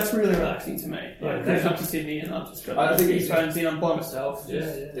 Yeah, like, that's really relaxing to me. Like going up to Sydney and I've just got these phones in, I'm by myself.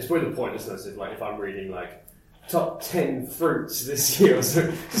 It's probably the pointlessness of like if I'm reading like top 10 fruits this year or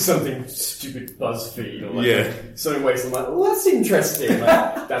something stupid BuzzFeed or like something waste. I'm like, well, that's interesting.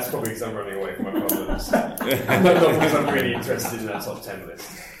 Like, that's probably because I'm running away from my problems. Not because I'm really interested in that top 10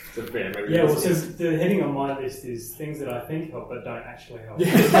 list. So, so the heading on my list is things that I think help but don't actually help.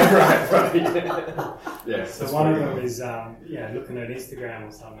 Right. So one of them is looking at Instagram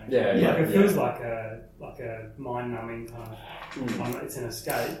or something. It feels like a mind-numbing kind of. It's an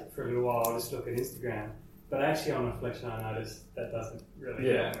escape for a little while. I'll just look at Instagram, but actually on reflection, I noticed that doesn't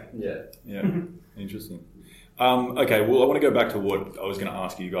really help me. Yeah. Interesting. Okay, well, I want to go back to what I was going to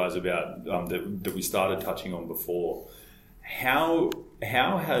ask you guys about that we started touching on before. How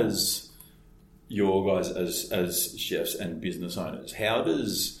has your guys as chefs and business owners, how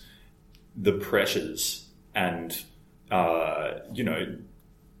does the pressures and the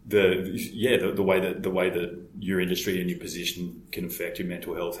way that your industry and your position can affect your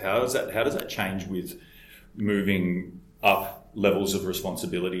mental health? How does that change with moving up levels of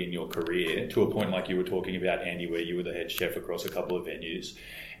responsibility in your career to a point like you were talking about, Andy, where you were the head chef across a couple of venues,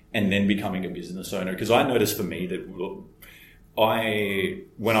 and then becoming a business owner? Because I noticed for me that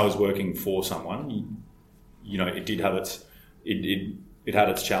when I was working for someone, it did have it had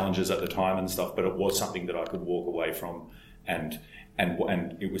its challenges at the time and stuff, but it was something that I could walk away from, and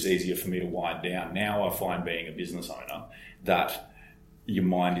it was easier for me to wind down. Now I find being a business owner that your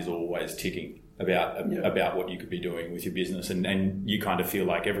mind is always ticking about what you could be doing with your business, and you kind of feel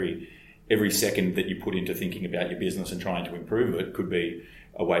like every second that you put into thinking about your business and trying to improve it could be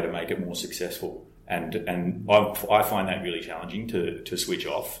a way to make it more successful. And I find that really challenging to switch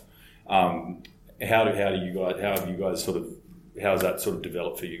off. How has that sort of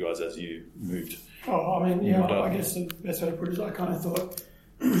developed for you guys as you moved? I guess the best way to put it is I kind of thought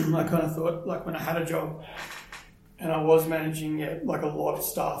like when I had a job and I was managing like a lot of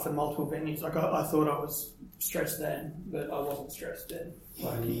staff and multiple venues, like I thought I was stressed then, but I wasn't stressed then.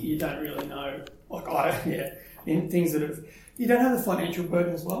 Like you don't really know. Like in things that have, you don't have the financial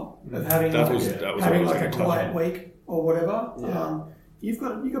burden as well of having That like, was having what I was like a gonna touch quiet on. week or whatever. Yeah. You've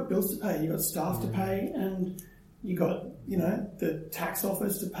got bills to pay, you've got staff to pay, and you got, you know, the tax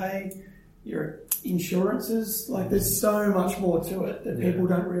office to pay, your insurances. Like there's so much more to it that people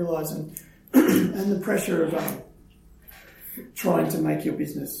don't realise, and and the pressure of trying to make your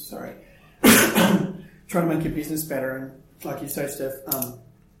business better. And like you say, Steph,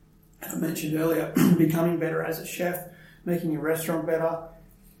 I mentioned earlier, becoming better as a chef, making your restaurant better.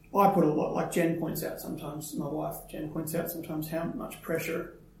 I put a lot, like Jen points out sometimes, my wife, Jen points out sometimes how much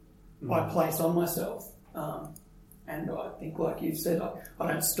pressure I place on myself. And I think, like you've said, I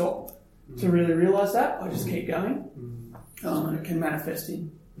don't stop to really realise that. I just keep going. And it can manifest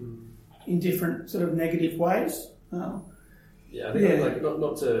in different sort of negative ways. I think like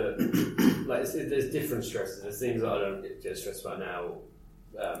not to like there's different stresses. There's things that I don't get stressed about now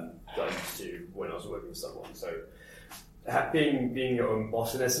that I used to when I was working with someone. So being your own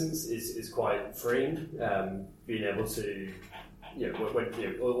boss in essence is quite freeing. Being able to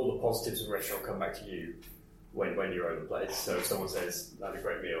when all the positives of a restaurant come back to you when you're own the place. So if someone says I had a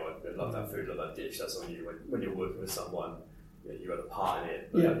great meal, I love that food, love that dish, that's on you. When you're working with someone, you got a part in it,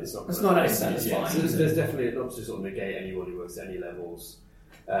 but it's not as satisfying. So there's definitely not to sort of negate anyone who works at any levels.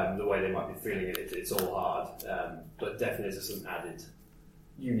 The way they might be feeling it's all hard, but definitely there's some added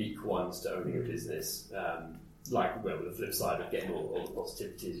unique ones to owning a business. Like with the flip side of getting all the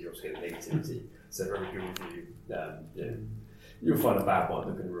positivities, you also get the negativity. So for every good review, you'll find a bad one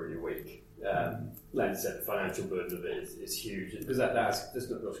that can ruin your week. Like I said, the financial burden of it is huge because there's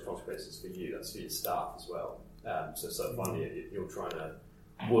not much consequences for you. That's for your staff as well. So finally, you're trying to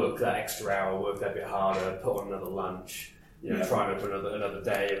work that extra hour, work that bit harder, put on another lunch, try and open another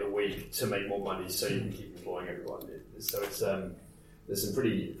day of the week to make more money so you can keep employing everyone. So it's there's some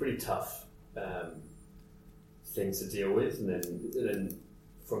pretty tough things to deal with, and then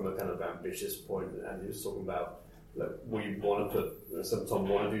from a kind of ambitious point, Andy was talking about. Look, we want to put, sometimes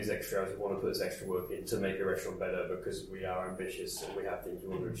want to do these extra hours, we want to put this extra work in to make a restaurant better because we are ambitious and we have things we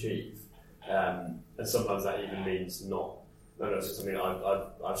want to achieve. And sometimes that even means not. I know it's something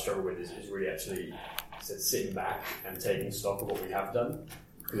I've struggled with is really actually sitting back and taking stock of what we have done,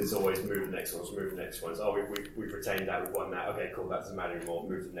 because it's always move the next one, move the next one. So we've retained that, we've won that. Okay, cool, that doesn't matter anymore.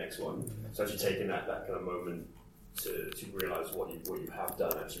 Move to the next one. So actually taking that kind of moment to realise what you have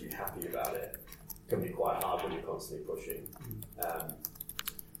done, actually be happy about it, can be quite hard when you're constantly pushing.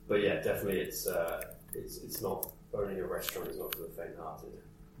 But yeah, definitely it's not, owning a restaurant is not for the faint-hearted.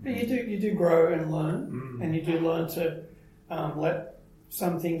 But you do grow and learn, and you do learn to let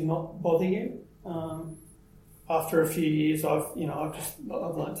some things not bother you. After a few years, I've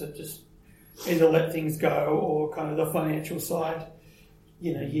learned to just either let things go or kind of the financial side.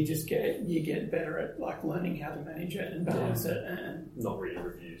 You get better at like learning how to manage it and balance it, and not reading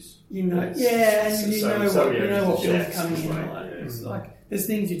reviews. And you know what bill's coming in. It's like there's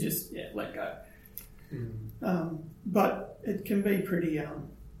things you just let go. But it can be pretty.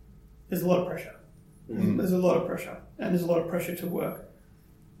 There's a lot of pressure. There's a lot of pressure, and there's a lot of pressure to work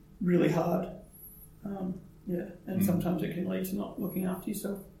really hard. And sometimes it can lead to not looking after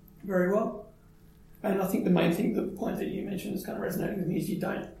yourself very well. And I think the main thing, the point that you mentioned is kind of resonating with me, is you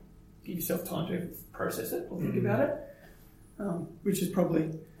don't give yourself time to process it or think about it, which is probably,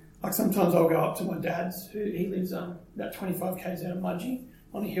 like sometimes I'll go up to my dad's, he lives about 25 k's out of Mudgee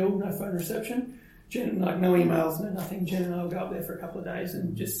on a hill, no phone reception. Jen, like no emails, no nothing. Jen and I will go up there for a couple of days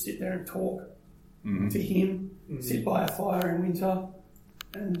and just sit there and talk to him, sit by a fire in winter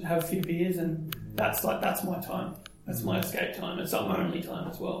and have a few beers, and that's my time. That's my escape time. It's my only time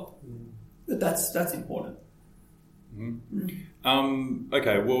as well. But that's important.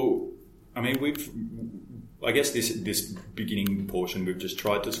 Okay, well, I mean, I guess this beginning portion, we've just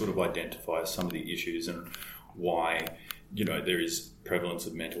tried to sort of identify some of the issues and why, there is prevalence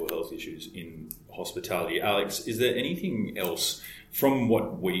of mental health issues in hospitality. Alex, is there anything else from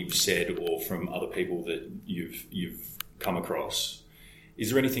what we've said or from other people that you've come across? Is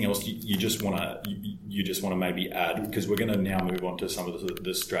there anything else you just want to maybe add? Because we're going to now move on to some of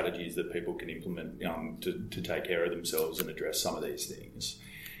the strategies that people can implement to take care of themselves and address some of these things.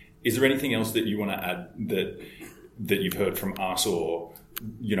 Is there anything else that you want to add that you've heard from us, or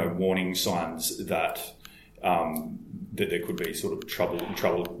warning signs that there could be sort of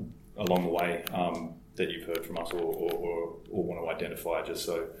trouble along the way that you've heard from us, or want to identify, just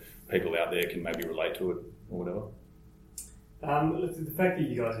so people out there can maybe relate to it or whatever? Look, the fact that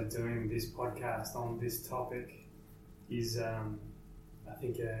you guys are doing this podcast on this topic is, I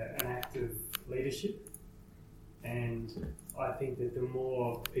think, an act of leadership. And I think that the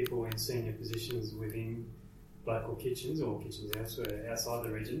more people in senior positions within local kitchens or kitchens elsewhere outside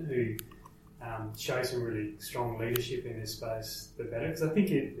the region who show some really strong leadership in this space, the better. Because I think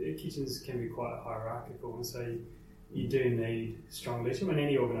kitchens can be quite hierarchical, and so you do need strong leadership. In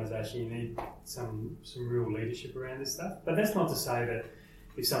any organisation, you need some real leadership around this stuff. But that's not to say that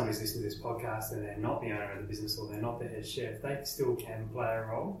if somebody's listening to this podcast and they're not the owner of the business or they're not the head chef, they still can play a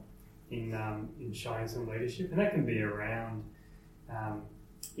role in showing some leadership, and that can be around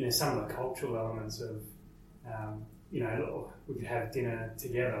some of the cultural elements of we could have dinner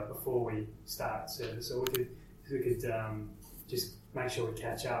together before we start service, or we could just make sure we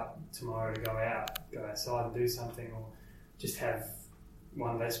catch up tomorrow to go outside and do something, or just have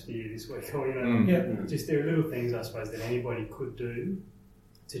one less beer this week, or just there are little things I suppose that anybody could do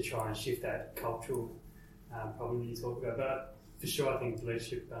to try and shift that cultural problem you talk about. But for sure, I think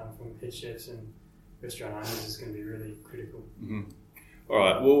leadership from head chefs and restaurant owners is going to be really critical. Mm-hmm. All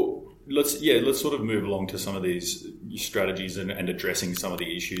right. Well, let's sort of move along to some of these strategies and addressing some of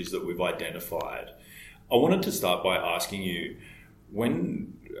the issues that we've identified. I wanted to start by asking you,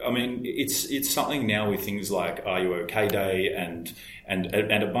 it's something now with things like Are You OK Day and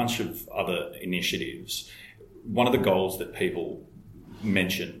a bunch of other initiatives. One of the goals that people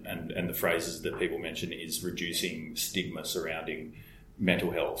mention and the phrases that people mention is reducing stigma surrounding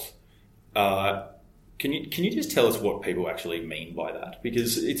mental health. Can you just tell us what people actually mean by that?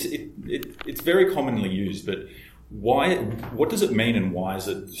 Because it's very commonly used, but what does it mean and why is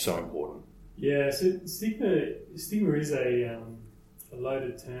it so important? Yeah, so stigma is a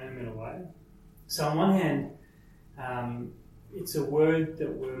loaded term in a way. So on one hand, it's a word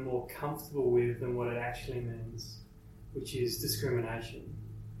that we're more comfortable with than what it actually means, which is discrimination.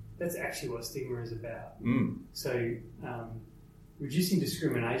 That's actually what stigma is about. So reducing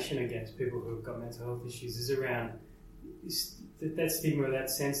discrimination against people who have got mental health issues is around that stigma, that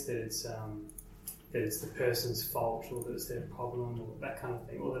sense that it's the person's fault, or that it's their problem, or that kind of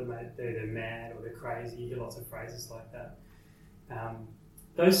thing, or they're mad, or they're crazy. You hear lots of phrases like that.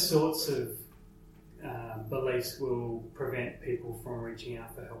 Those sorts of beliefs will prevent people from reaching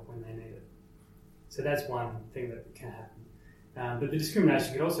out for help when they need it. So that's one thing that can happen. But the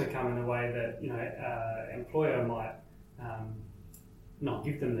discrimination could also come in the way that employer might not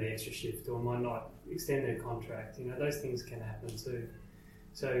give them the extra shift, or might not extend their contract. Those things can happen too.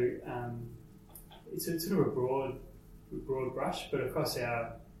 So it's sort of a broad brush, but across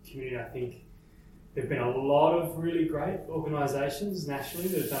our community, I think there have been a lot of really great organisations nationally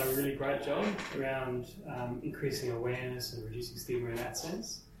that have done a really great job around increasing awareness and reducing stigma in that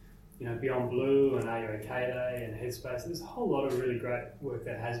sense. Beyond Blue and Are You OK Day and Headspace, there's a whole lot of really great work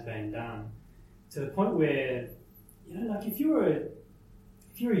that has been done to the point where, if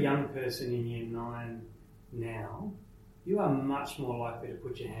you're a young person in Year 9 now, you are much more likely to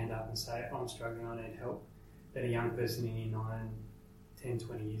put your hand up and say, I'm struggling, I need help, than a young person in Year 9 10,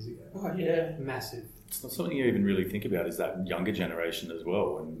 20 years ago. Oh, yeah. Massive. It's not something you even really think about, is that younger generation as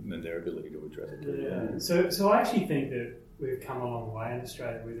well, and their ability to address it. Yeah. So I actually think that we've come a long way in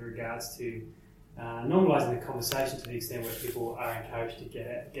Australia with regards to normalising the conversation to the extent where people are encouraged to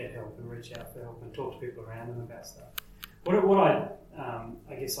get help and reach out for help and talk to people around them about stuff. What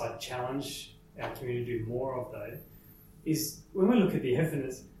I guess I challenge our community to do more of, though, is when we look at the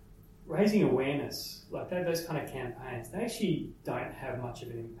evidence, raising awareness, like those kind of campaigns, they actually don't have much of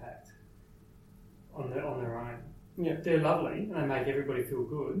an impact on their own. Yeah, they're lovely and they make everybody feel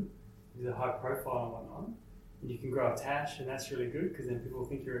good. There's a high profile and whatnot. And you can grow a tash, and that's really good because then people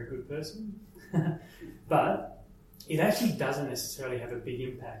think you're a good person. But it actually doesn't necessarily have a big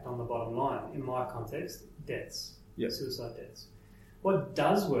impact on the bottom line. In my context, deaths, suicide deaths. What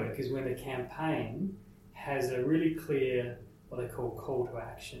does work is when the campaign has a really clear, what they call to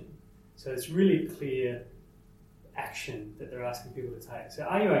action. So it's really clear action that they're asking people to take. So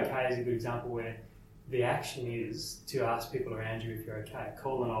Are You OK is a good example where the action is to ask people around you if you're okay.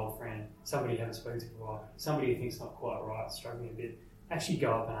 Call an old friend, somebody you haven't spoken to for a while, somebody you think's not quite right, struggling a bit. Actually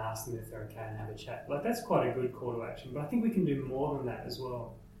go up and ask them if they're okay and have a chat. That's quite a good call to action, but I think we can do more than that as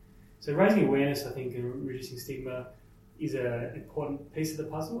well. So raising awareness, I think, and reducing stigma is an important piece of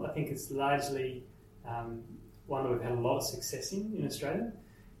the puzzle. I think it's largely one that we've had a lot of success in Australia.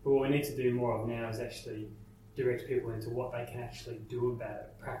 But what we need to do more of now is actually direct people into what they can actually do about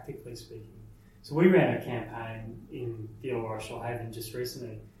it, practically speaking. So we ran a campaign in the Illawarra Shoalhaven just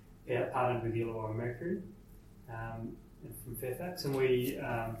recently, partnered with the Illawarra Mercury from Fairfax, and we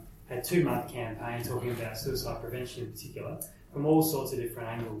had a 2-month campaign talking about suicide prevention in particular, from all sorts of different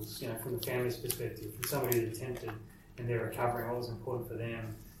angles, from the family's perspective, from somebody who's attempted and they're recovering, what was important for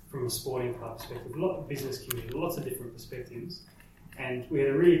them, from a sporting club perspective, a lot of business community, lots of different perspectives. And we had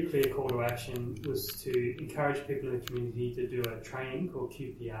a really clear call to action was to encourage people in the community to do a training called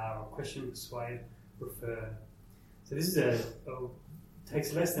QPR, or Question, Persuade, Refer. So this is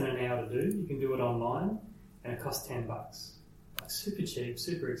takes less than an hour to do. You can do it online, and it costs $10. Like super cheap,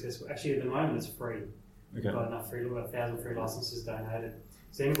 super accessible. Actually, at the moment, it's free. We've got enough free, we've got 1,000 free licenses donated.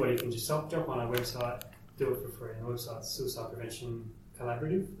 So anybody can just drop on our website, do it for free. And the website's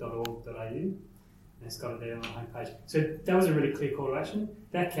suicidepreventioncollaborative.org.au, and it's got it there on the homepage. So that was a really clear call to action.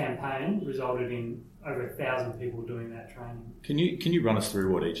 That campaign resulted in over 1,000 people doing that training. Can you run us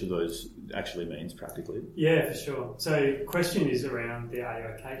through what each of those actually means practically? Yeah, for sure. So the question is around the "Are you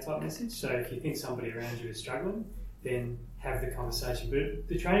okay?" type message. So if you think somebody around you is struggling, then have the conversation. But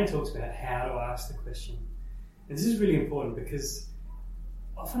the training talks about how to ask the question. And this is really important because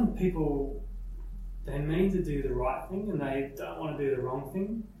often people, they mean to do the right thing and they don't want to do the wrong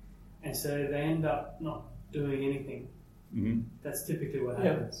thing. And so they end up not doing anything. Mm-hmm. That's typically what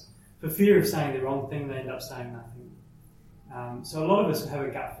happens. For fear of saying the wrong thing, they end up saying nothing. So a lot of us have a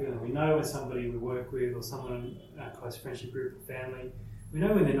gut feeling. We know when somebody we work with or someone in a close friendship group or family, we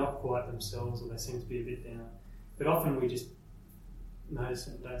know when they're not quite themselves or they seem to be a bit down. But often we just notice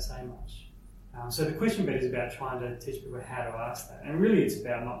it and don't say much. So the question bit is about trying to teach people how to ask that. And really it's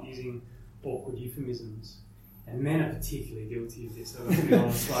about not using awkward euphemisms. And men are particularly guilty of this, I've got to be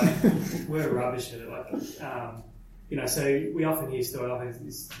honest. Like, we're rubbish at it. So we often hear stories. I have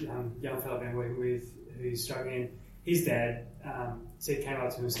this young fellow I've been working with who's struggling. His dad came up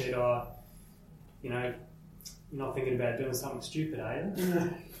to him and said, you're not thinking about doing something stupid, are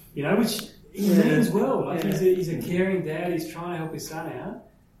you? Which he means well. He's a caring dad. He's trying to help his son out.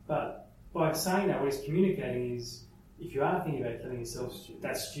 But by saying that, what he's communicating is, if you are thinking about killing yourself,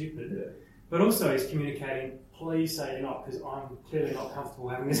 that's stupid. Yeah. But also he's communicating, please say you're not, because I'm clearly not comfortable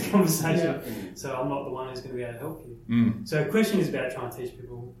having this conversation, so I'm not the one who's going to be able to help you. So the question is about trying to teach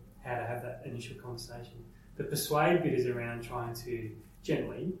people how to have that initial conversation. The persuade bit is around trying to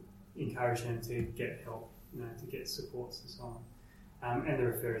gently encourage them to get help, to get supports and so on. And the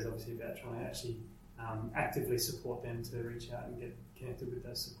refer is obviously about trying to actually actively support them to reach out and get connected with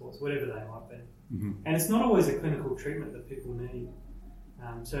those supports, whatever they might be. Mm-hmm. And it's not always a clinical treatment that people need.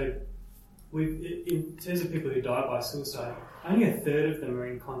 So in terms of people who die by suicide, only a third of them are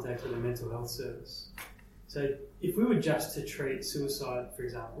in contact with a mental health service. So if we were just to treat suicide, for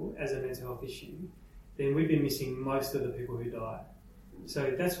example, as a mental health issue, then we'd be missing most of the people who die.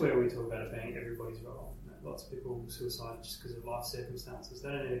 So that's where we talk about it being everybody's role. Lots of people suicide just because of life circumstances. They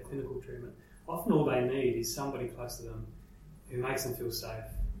don't need a clinical treatment. Often all they need is somebody close to them who makes them feel safe,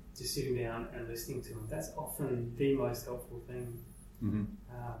 just sitting down and listening to them. That's often the most helpful thing. Mm-hmm.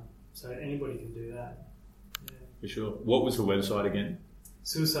 So anybody can do that. Yeah. For sure. What was the website again?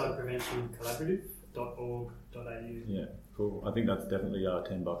 suicidepreventioncollaborative.org.au. Yeah, cool. I think that's definitely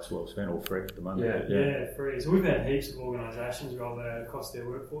 $10 well spent, or free at the moment. Yeah, free. So we've had heaps of organisations roll that out across their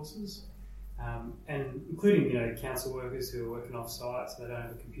workforces, and including council workers who are working off site, so they don't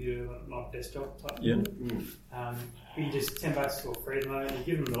have a computer, not a desktop type thing. We just $10 for free at the moment. You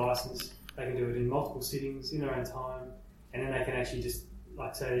give them the licence, they can do it in multiple sittings in their own time, and then they can actually just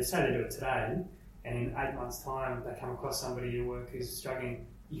say they do it today, and in 8 months' time they come across somebody in work who's struggling.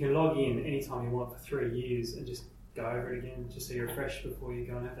 You can log in anytime you want for 3 years and just go over it again, just so you're refreshed before you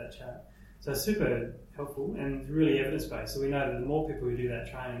go and have that chat. So it's super helpful and really evidence-based. So we know that the more people who do that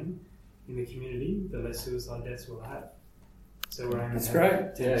training in the community, the less suicide deaths we'll have. So we're aiming to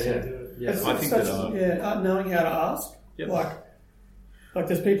have 10% do it. Yeah. I think knowing how to ask. Yep. Like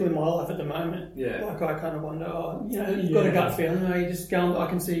there's people in my life at the moment. Yeah. Like I kind of wonder, you've got a gut feeling. You just go. I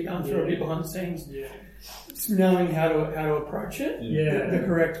can see you going through a bit behind the scenes. Yeah. It's knowing how to approach it. Yeah. The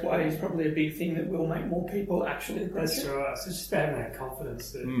correct way is probably a big thing that will make more people actually approach it. That's right. So it's just having that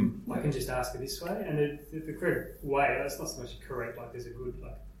confidence that I can just ask it this way, and the correct way. That's not so much correct. Like there's a good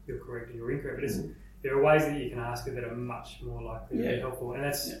you're correct or you're incorrect, but there are ways that you can ask it that are much more likely to be helpful, and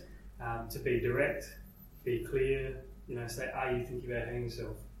that's to be direct, be clear. Say, are you thinking about hurting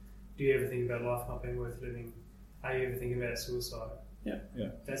yourself? Do you ever think about life not being worth living? Are you ever thinking about suicide? Yeah.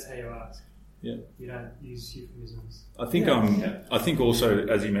 That's how you ask. Yeah. You don't use euphemisms. I think I think also,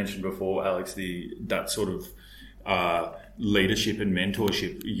 as you mentioned before, Alex, that sort of leadership and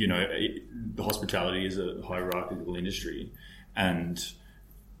mentorship. The hospitality is a hierarchical industry, and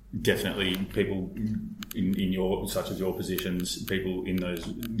definitely people in your, such as your positions, people in those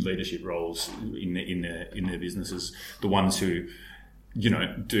leadership roles in their businesses, the ones who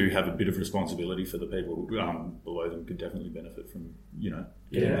do have a bit of responsibility for the people below them could definitely benefit from,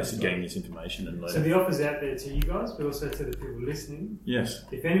 getting this information. And so the offer's out there to you guys, but also to the people listening. Yes.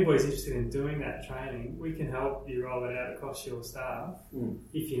 If anybody's interested in doing that training, we can help you roll it out across your staff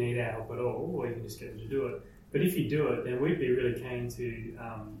if you need our help at all, or you can just get them to do it. But if you do it, then we'd be really keen to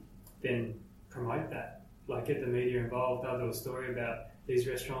then promote that. Like get the media involved. They'll do a story about these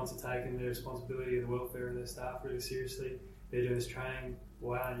restaurants are taking the responsibility of the welfare of their staff really seriously. They're doing this training.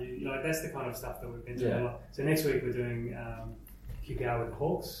 Wow, that's the kind of stuff that we've been doing a lot. So next week we're doing QPR with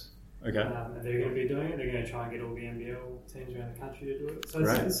Hawks. Okay. And they're going to be doing it. They're going to try and get all the NBL teams around the country to do it. So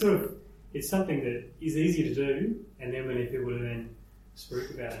right. it's something that is easy to do, and then we need people to then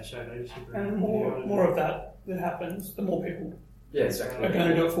speak about it and show leadership. And more of that happens, the more people exactly. are going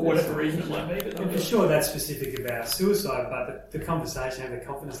to do it for whatever reason it might be. But for sure, that's specific about suicide, but the conversation and the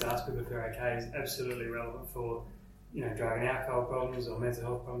confidence to ask people if they're okay is absolutely relevant for drug and alcohol problems or mental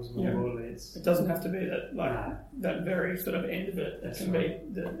health problems more broadly. It doesn't have to be that very sort of end of it. It can be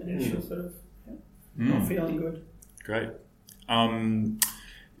the initial sort of not feeling good. Great.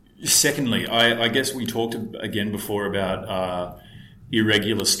 Secondly, I guess we talked again before about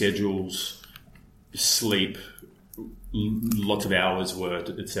irregular schedules, sleep, lots of hours worked,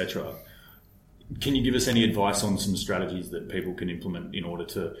 etc. Can you give us any advice on some strategies that people can implement in order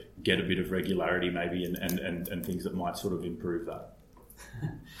to get a bit of regularity maybe and things that might sort of improve that?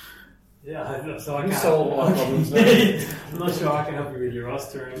 Yeah, so I can't solve my problems. I'm not sure I can help you with your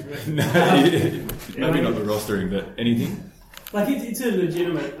rostering. Maybe not the rostering, but anything? Like it's a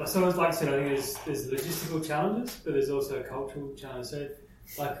legitimate. So like I said, I think there's logistical challenges, but there's also cultural challenges.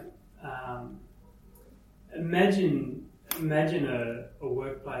 So like imagine a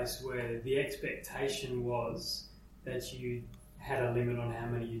workplace where the expectation was that you had a limit on how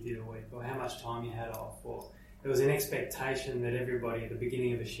many you did a week or how much time you had off, or there was an expectation that everybody at the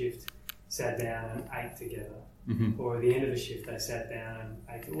beginning of a shift sat down and ate together, or at the end of a shift they sat down and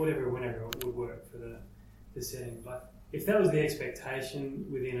ate, whenever it would work for the setting. But if that was the expectation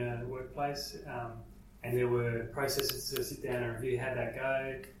within a workplace, and there were processes to sit down and review how that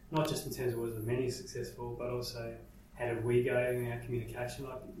go, not just in terms of was the menu successful, but also how did we go in our communication?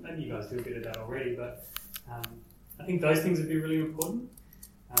 Like maybe you guys do a bit of that already, but I think those things would be really important.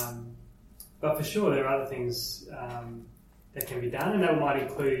 But for sure, there are other things that can be done, and that might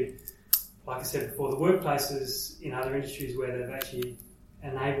include, like I said before, the workplaces in other industries where they've actually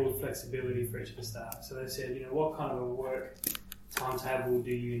enabled flexibility for each of the staff. So they've said, what kind of a work timetable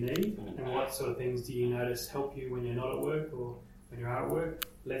do you need, and what sort of things do you notice help you when you're not at work or when you are at work?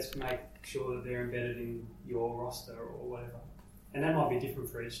 Let's make sure that they're embedded in your roster or whatever. And that might be different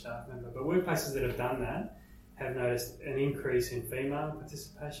for each staff member. But workplaces that have done that have noticed an increase in female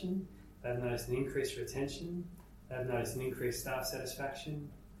participation. They've noticed an increased retention. They've noticed an increased staff satisfaction.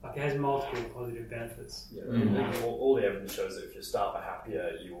 Like it has multiple positive benefits. Yeah, all the evidence shows that if your staff are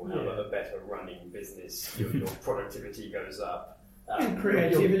happier, you will have a better running business. Your productivity goes up. And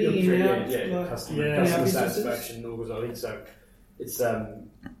creativity, customer satisfaction, all goes on. I think so. It's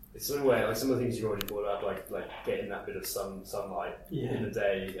something where like some of the things you already brought up, like getting that bit of sunlight in the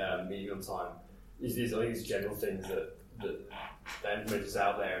day, meeting on time. I think it's general things that the information is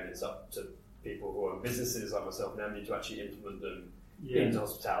out there, and it's up to people who are businesses like myself now need to actually implement them into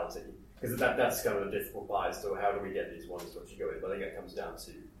hospitality, because that's kind of the difficult part as to how do we get these ones to actually go in. But I think it comes down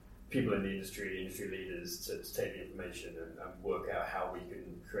to people in the industry leaders to take the information and work out how we can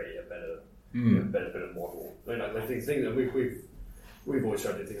create a better model. Like the thing that we've always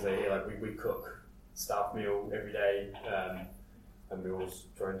tried to do things like we cook staff meal every day, and we always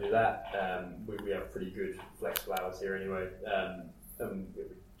try and do that. We have pretty good flexible hours here anyway, and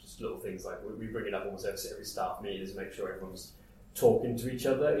just little things like we bring it up almost every staff meeting to make sure everyone's talking to each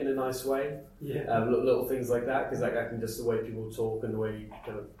other in a nice way. Little things like that, because like I can just the way people talk and the way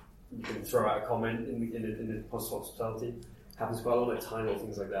you can throw out a comment in hospitality happens quite a lot. Like tiny little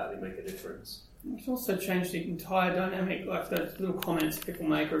things like that, they make a difference. It's also changed the entire dynamic, like those little comments people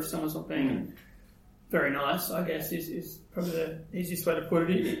make, or if someone's not being very nice, I guess, is probably the easiest way to put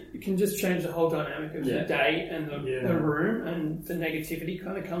it. It can just change the whole dynamic of the day and the room, and the negativity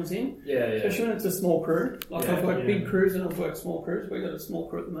kind of comes in. Especially when it's a small crew. Like I've worked big crews and I've worked small crews. We've got a small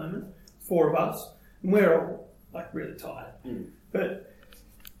crew at the moment, 4 of us, and we're all like really tired. But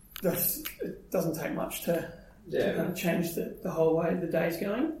it doesn't take much to kind of change the whole way the day's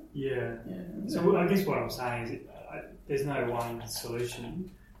going. So I guess what I'm saying is there's no one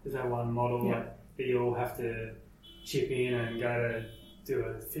solution, there's no one model that you all have to chip in and go to do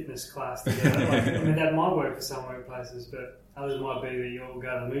a fitness class together. That might work for some workplaces, but others might be that you all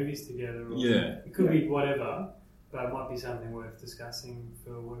go to the movies together, or it could be whatever. but it might be something worth discussing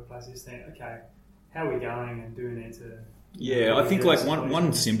for workplaces. Think, okay, how are we going, and do we need to? Yeah, I think like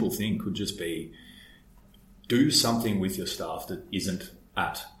one simple thing could just be do something with your staff that isn't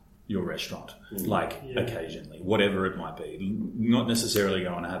at your restaurant, occasionally, whatever it might be. Not necessarily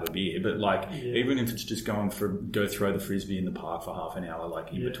going to have a beer, but even if it's just go throw the frisbee in the park for half an hour,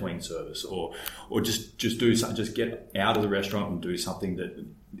 in between service, or just do something. Just get out of the restaurant and do something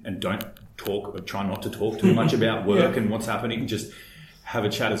and don't talk, or try not to talk too much about work and what's happening. Just have a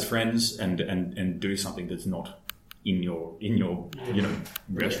chat as friends and do something that's not in your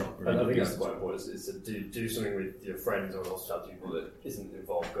restaurant. I think that's quite important. Is to do something with your friends or hospitality people that isn't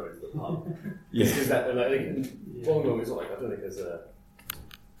involved going to the pub. Because that, and I think long is I don't think there's a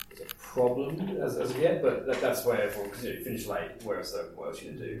problem as of yet, but that's where everyone, because you finish late. What else are you going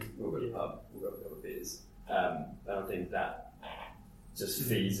to do? We'll go to the pub. We'll go have a beers. And I think that just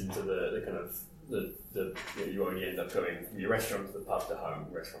feeds into the kind of you only end up going from your restaurant to the pub to home,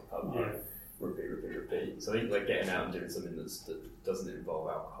 restaurant pub home. Repeat. So I think getting out and doing something that doesn't involve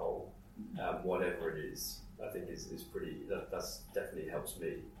alcohol, whatever it is, I think is pretty. That's definitely helps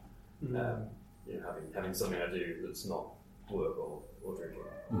me. Having something I do that's not work or drinking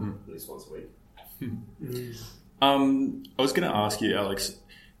at least once a week. I was going to ask you, Alex.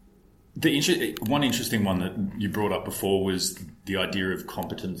 One interesting one that you brought up before was the idea of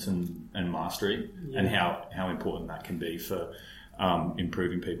competence and mastery, and how important that can be for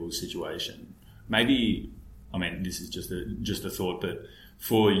improving people's situation. Maybe, I mean, this is just a thought, but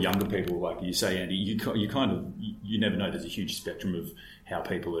for younger people, like you say, Andy, you never know. There's a huge spectrum of how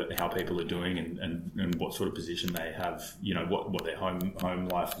people are doing and what sort of position they have. What their home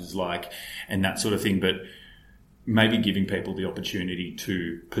life is like, and that sort of thing. But maybe giving people the opportunity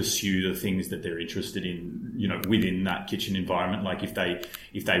to pursue the things that they're interested in, within that kitchen environment. Like if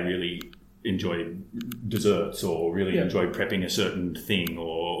they really enjoy desserts or really enjoy prepping a certain thing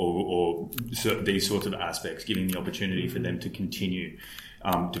or these sorts of aspects, giving the opportunity for them to continue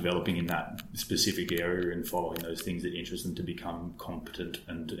developing in that specific area and following those things that interest them to become competent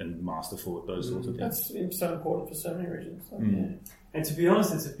and masterful at those sorts of things. That's so important for so many reasons. And to be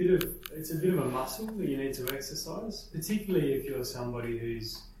honest, it's a bit of a muscle that you need to exercise, particularly if you're somebody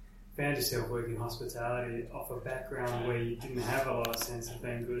who's found yourself working hospitality off a background where you didn't have a lot of sense of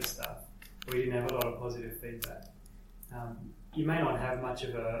being good at stuff, or you didn't have a lot of positive feedback. You may not have much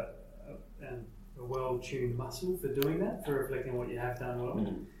of a well-tuned muscle for doing that, for reflecting what you have done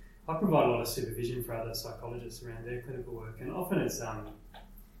well. I provide a lot of supervision for other psychologists around their clinical work, and often I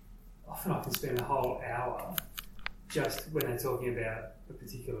can spend a whole hour just when they're talking about a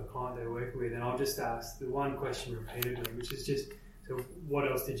particular client they're working with, and I'll just ask the one question repeatedly, which is just, so what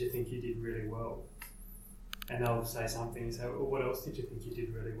else did you think you did really well? And they'll say something and say, well, what else did you think you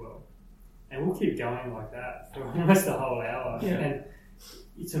did really well? And we'll keep going like that for almost a whole hour. Yeah. And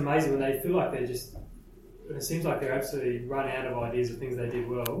it's amazing when they feel like it seems like they're absolutely run out of ideas of things they did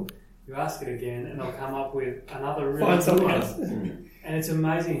well. You ask it again and they'll come up with another really good one. And it's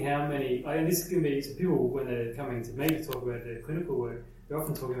amazing how many, and this can be, so people when they're coming to me to talk about their clinical work, they're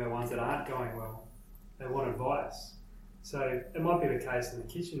often talking about ones that aren't going well. They want advice. So it might be the case in the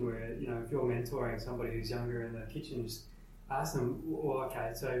kitchen where, if you're mentoring somebody who's younger in the kitchen, just ask them, well,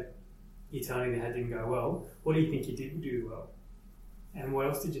 okay, so you're telling me that didn't go well. What do you think you did do well? And what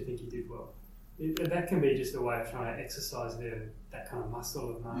else did you think you did well? That can be just a way of trying to exercise that kind of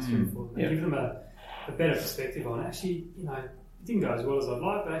muscle of mastery for them. And give them a better perspective on, actually, it didn't go as well as I'd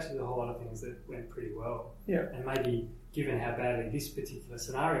like, but actually there's a whole lot of things that went pretty well. Yeah. And maybe, given how badly this particular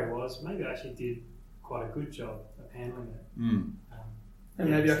scenario was, maybe I actually did quite a good job of handling it. And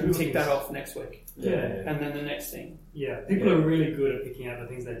maybe I can tick that off next week. Yeah. And then the next thing. Yeah. People are really good at picking out the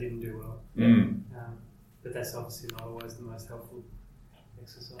things they didn't do well. But that's obviously not always the most helpful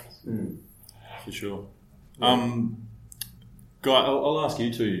exercise. For sure. Guy, I'll ask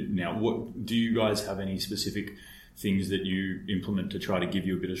you two now. What do you guys have any specific things that you implement to try to give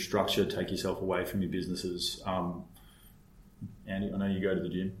you a bit of structure, take yourself away from your businesses? Andy, I know you go to the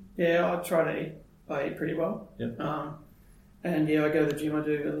gym. Yeah, I try to eat. I eat pretty well. Yep. And I go to the gym. I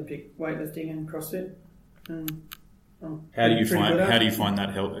do Olympic weightlifting and CrossFit. How do you find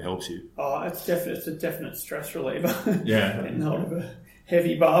that helps you? Oh, it's a definite stress reliever. Yeah. Getting hold of a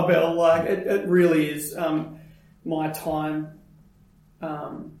heavy barbell, it really is my time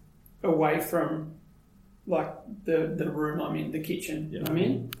away from the room I'm in, the kitchen I'm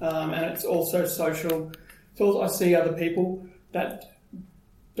in, and it's also social. So I see other people that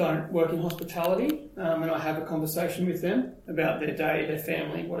don't work in hospitality, and I have a conversation with them about their day, their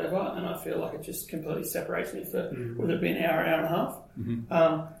family, whatever, and I feel like it just completely separates me for whether it be an hour and a half.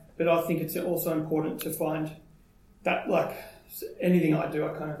 But I think it's also important to find that, like, anything I do, I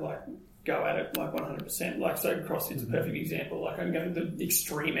kind of, like, go at it, like, 100%. Like, so CrossFit's a perfect example. Like, I'm going to the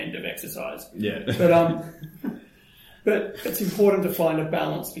extreme end of exercise. Yeah. But it's important to find a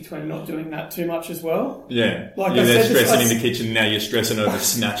balance between not doing that too much as well. Yeah. Like you're there stressing in the kitchen, now you're stressing over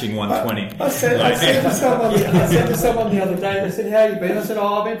snatching 120. I said to someone the other day, they said, how you been? I said,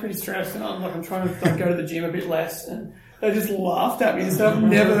 I've been pretty stressed and I'm trying to go to the gym a bit less. And they just laughed at me and said, I've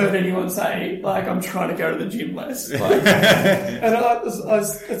never heard anyone say, like, I'm trying to go to the gym less. Like, and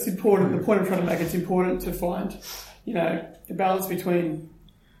it's important. The point I'm trying to make, it's important to find, you know, the balance between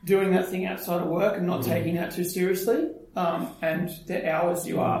doing that thing outside of work and not taking that too seriously, and the hours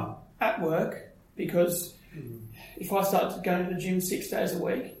you are at work, because if I start going to the gym 6 days a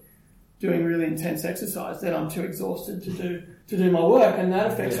week, doing really intense exercise, then I'm too exhausted to do my work, and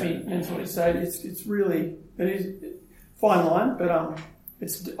that affects me mentally. So it is fine line, but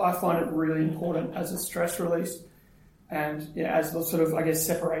I find it really important as a stress release, and as the sort of, I guess,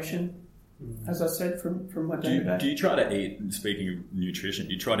 separation. As I said, from my day to day. Do you try to eat, speaking of nutrition,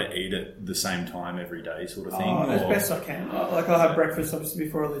 do you try to eat at the same time every day sort of thing? As best I can. Like, I have breakfast, obviously,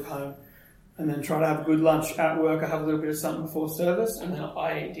 before I leave home, and then try to have a good lunch at work. I have a little bit of something before service, and then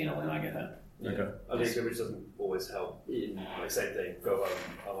I eat dinner when I get home. Okay. I think which doesn't always help. Eating, like, same thing, go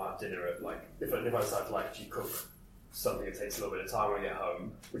home, I'll have dinner at, like, if I decide to, like, actually cook something that takes a little bit of time when I get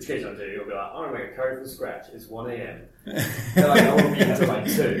home, which occasionally I do, I'll be like, I'm going to make a curry from scratch, it's 1 a.m. Like, I won't be until like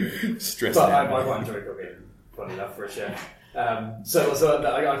 2. Stress but out. I quite enjoy cooking, funny enough, for a chef. So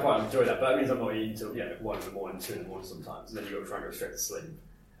I quite enjoy that, but that means I'm not eating until 1 in the morning, 2 in the morning sometimes, and then you've got to try and go straight to sleep.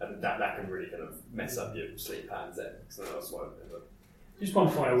 And that can really kind of mess up your sleep patterns then, because then that's what Just one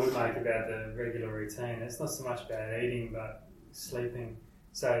point I would make about the regular routine, it's not so much about eating, but sleeping.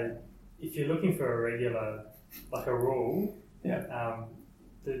 So if you're looking for a regular, like a rule,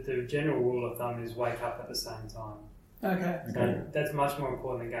 the general rule of thumb is wake up at the same time. Okay. So that's much more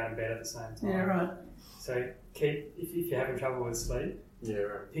important than going to bed at the same time. Yeah, right. So if you're having trouble with sleep,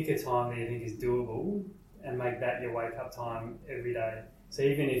 pick a time that you think is doable and make that your wake up time every day. So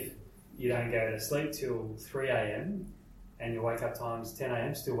even if you don't go to sleep till 3 a.m. and your wake up time is 10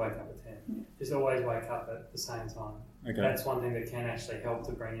 a.m, still wake up at 10. Just always wake up at the same time. Okay. That's one thing that can actually help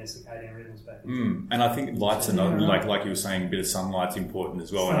to bring your circadian rhythms back. And I think light's another, like you were saying, a bit of sunlight's important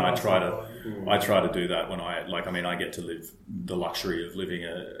as well. Sunlight's and I try to do that when I get to live the luxury of living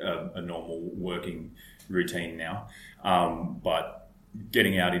a normal working routine now. But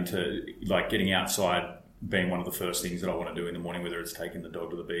getting outside being one of the first things that I want to do in the morning, whether it's taking the dog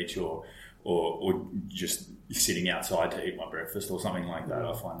to the beach or just sitting outside to eat my breakfast or something like that.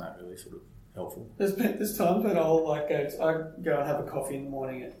 I find that really sort of helpful. There's times when I'll go and have a coffee in the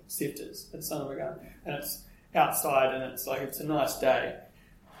morning at Sifters at Son of a Gun, and it's outside and it's a nice day.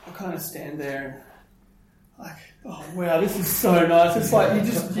 I kind of stand there and like, oh wow, this is so nice. It's like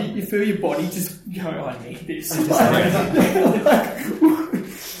you feel your body just going, I need this.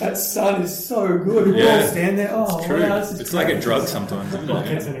 That sun is so good. We all stand there. Oh, it's true. Wow, it's like a drug sometimes. Isn't it?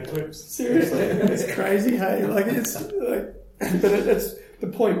 It's an eclipse. Seriously, it's crazy. Hey, like it's like, but it's the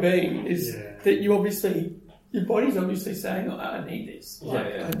point being is that your body's obviously saying, oh, I need this.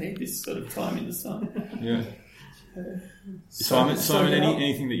 I need this sort of time in the sun. Yeah. Simon,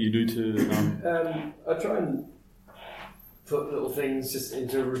 anything that you do to? I try and put little things just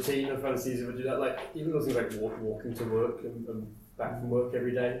into a routine. I find it's easier to do that. Like even those things like walking to work and back from work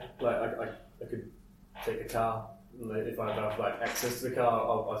every day. Like I could take a car. If I have like access to the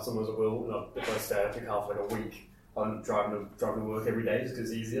car, I sometimes I will. And if I stay at the car for like a week, I'm driving to work every day just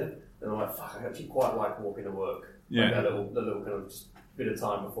because it's easier. And I'm like, fuck, I actually quite like walking to work. Yeah. Like that little kind of just bit of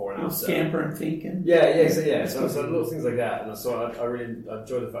time before and after. Scamper and thinking. So little things like that. And so I really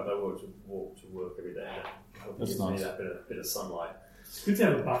enjoy the fact that I walk to work every day. It gives me that bit of sunlight. It's good to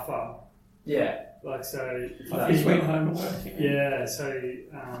have a buffer. Yeah. Like so, between home and work. Yeah. So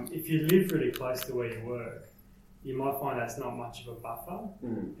if you live really close to where you work, you might find that's not much of a buffer,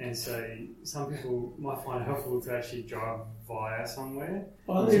 and so some people might find it helpful to actually drive via somewhere.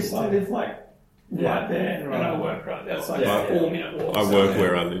 I live like right there, and I work right there. It's like a 4-minute walk. I work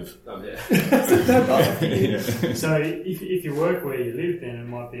where I live. So if you work where you live, then it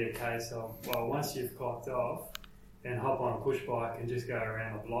might be a case of, well, once you've clocked off, then hop on a push bike and just go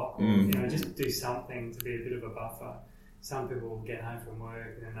around the block, or just do something to be a bit of a buffer. Some people will get home from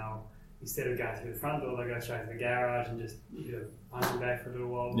work and then they'll, instead of going through the front door, they'll go straight to the garage and just punch them back for a little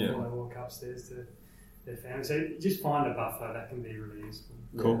while before they walk upstairs to their family. So just find a buffer, that can be really useful.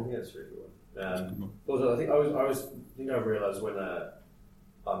 Cool. Yeah, I think that's really good. Also, I think I realised when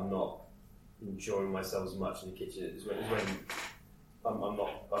I'm not enjoying myself as much in the kitchen is when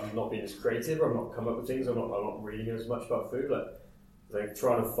I'm not being as creative, or I'm not coming up with things, I'm not reading as much about food. Like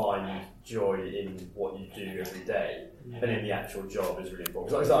trying to find joy in what you do every day, and in the actual job is really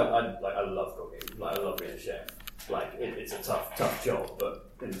important. Because I love cooking. Like I love being a chef. Like it's a tough job,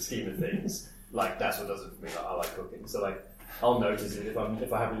 but in the scheme of things, like that's what does it for me. Like, I like cooking, so like I'll notice it if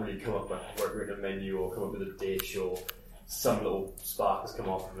I haven't really come up with working a menu or come up with a dish or some little spark has come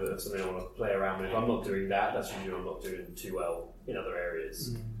off of it, something I want to play around with. If I'm not doing that, that's usually I'm not doing too well in other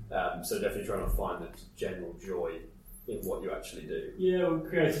areas. So definitely trying to find the general joy in what you actually do. Yeah, well,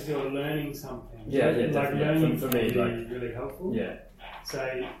 creativity or learning something. Yeah, like learning for me, can be really helpful. Yeah.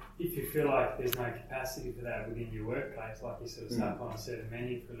 So if you feel like there's no capacity for that within your workplace, like you sort of stuck on a certain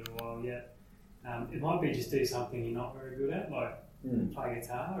menu for a little while yet, it might be just do something you're not very good at, like play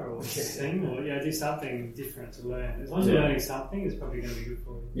guitar or sing, or do something different to learn. As long as you're learning something, it's probably going to be good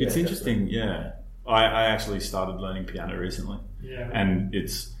for you. It's interesting, yeah. I actually started learning piano recently, and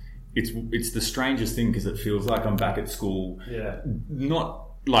it's the strangest thing because it feels like I'm back at school. Yeah, not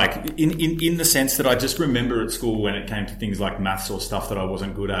like in the sense that I just remember at school when it came to things like maths or stuff that I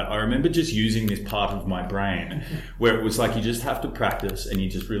wasn't good at. I remember just using this part of my brain where it was like you just have to practice and you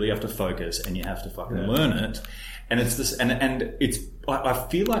just really have to focus and you have to fucking learn it. And it's this, and it's. I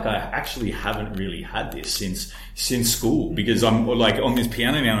feel like I actually haven't really had this since school because I'm like on this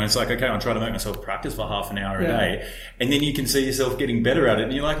piano now, and it's like, okay, I'm trying to make myself practice for half an hour a day, and then you can see yourself getting better at it,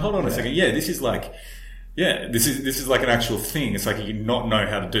 and you're like, hold on a second, this is like an actual thing. It's like you not know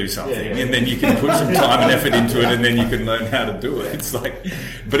how to do something, and then you can put some time and effort into it, and then you can learn how to do it. It's like,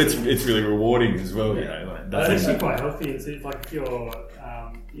 but it's really rewarding as well. You know, like, that's actually quite healthy. It's like if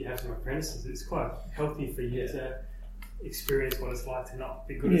you have some apprentices, it's quite healthy for you to experience what it's like to not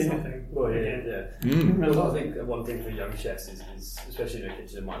be good at something. Well, Well, I think one thing for young chefs is especially in a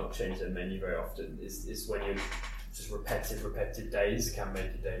kitchen that might not change their menu very often, is when you're just repetitive days can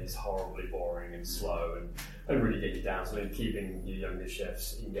make your days horribly boring and slow and really get you down. So then keeping your younger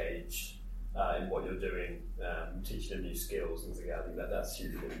chefs engaged in what you're doing, teaching them new skills, things like that, I think that's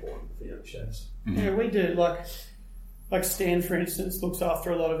hugely important for young chefs. Yeah, we do. Like Stan, for instance, looks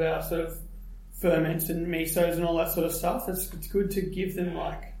after a lot of our sort of ferments and misos and all that sort of stuff. It's good to give them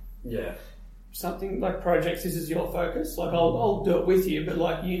something like projects. This is your focus. Like I'll do it with you, but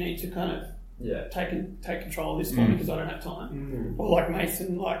like you need to kind of take control of this for me because I don't have time. Or like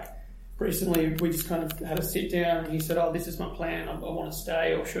Mason, like recently we just kind of had a sit down and he said, "Oh, this is my plan. I want to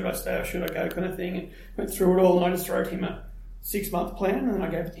stay, or should I stay, or should I go?" kind of thing, and went through it all. And I just wrote him a 6-month plan, and I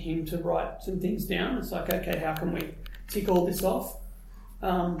gave it to him to write some things down. It's like, okay, how can we tick all this off?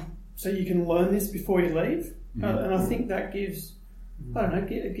 So you can learn this before you leave. And I think that gives,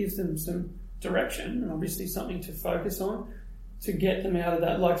 it gives them some direction and obviously something to focus on to get them out of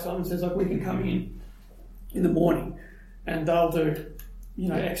that. Like Simon says, like we can come in the morning and they'll do,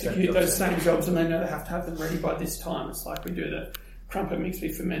 execute those same jobs and they know they have to have them ready by this time. It's like we do the crumpet mix,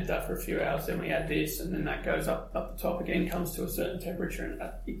 we ferment that for a few hours, then we add this, and then that goes up the top again, comes to a certain temperature, and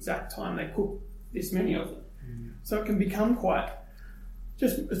at the exact time they cook this many of them. So it can become quite...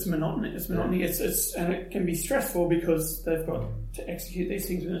 it's monotony. It's and it can be stressful because they've got to execute these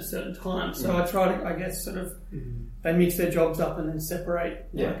things in a certain time. So I try to, I guess, sort of they mix their jobs up and then separate.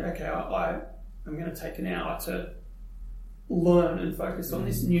 Like, okay, I'm going to take an hour to learn and focus on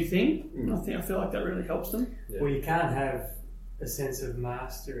this new thing. I feel like that really helps them. Well, you can't have a sense of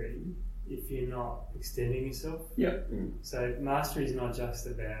mastery if you're not extending yourself. So mastery is not just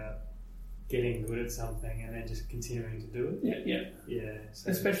about getting good at something and then just continuing to do it. So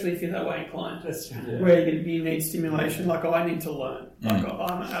especially if you're that way inclined. That's true. Where you need stimulation. Like I need to learn. Like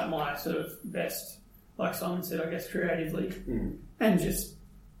I'm at my sort of best, like Simon said, I guess creatively, and just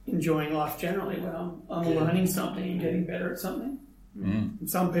enjoying life generally when I'm learning something and getting better at something.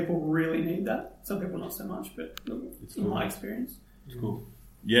 Some people really need that. Some people not so much, but it's in my experience. It's cool.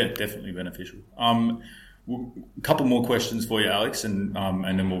 Yeah, definitely beneficial. A couple more questions for you, Alex, and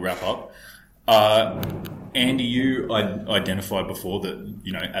then we'll wrap up. Andy, you identified before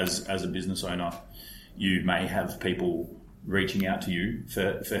that, as a business owner, you may have people reaching out to you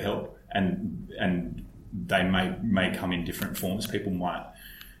for help, and they may come in different forms. People might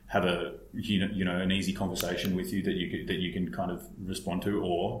have an easy conversation with you that you can kind of respond to,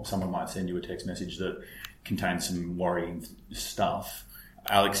 or someone might send you a text message that contains some worrying stuff.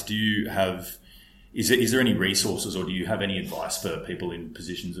 Alex, do you have... Is there any resources, or do you have any advice for people in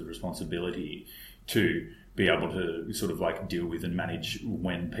positions of responsibility to be able to sort of like deal with and manage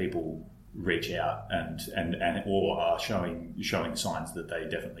when people reach out and or are showing signs that they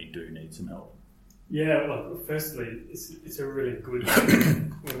definitely do need some help? Yeah, look, firstly, it's a really good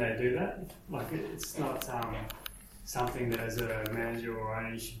thing when they do that. Like, it's not something that as a manager or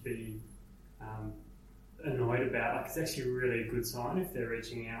owner you should be annoyed about. Like, it's actually a really good sign if they're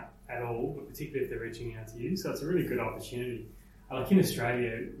reaching out at all, but particularly if they're reaching out to you. So it's a really good opportunity. Like in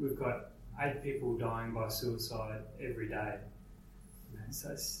Australia, we've got 8 people dying by suicide every day.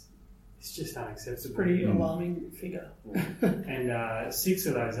 So it's just unacceptable. It's a pretty alarming figure. And 6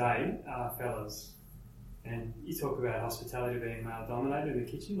 of those 8 are fellas. And you talk about hospitality being male-dominated in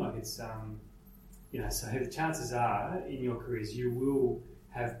the kitchen, like it's, so the chances are in your careers you will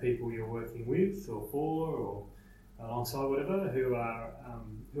have people you're working with or for or alongside whatever who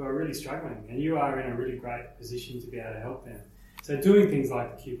are really struggling, and you are in a really great position to be able to help them. So doing things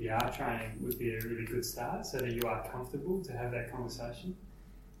like the QPR training would be a really good start, so that you are comfortable to have that conversation.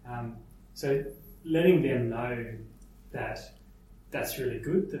 So letting them know that that's really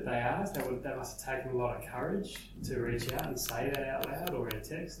good that they are. That must have taken a lot of courage to reach out and say that out loud or in a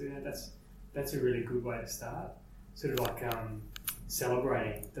text. That's a really good way to start. Sort of like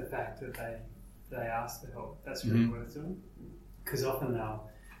celebrating the fact that they asked for help. That's really worth doing, because often they'll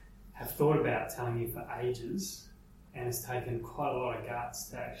have thought about telling you for ages, and it's taken quite a lot of guts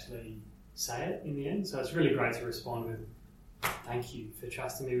to actually say it in the end. So it's really great to respond with, "Thank you for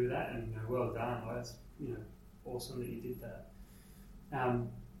trusting me with that," and "Well done. Well, that's awesome that you did that."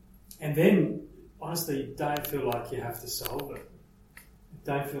 And then, honestly, don't feel like you have to solve it.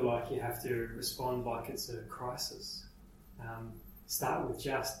 Don't feel like you have to respond like it's a crisis. Start with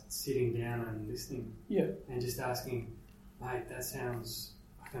just sitting down and listening, and just asking, "Mate, that sounds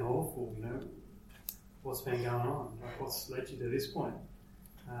fucking awful. What's been going on? Like, what's led you to this point?"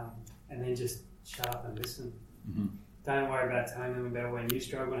 And then just shut up and listen. Mm-hmm. Don't worry about telling them about when you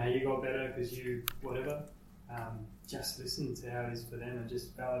struggled and how you got better because you whatever. Just listen to how it is for them and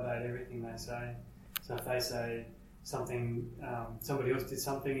just validate everything they say. So if they say something, somebody else did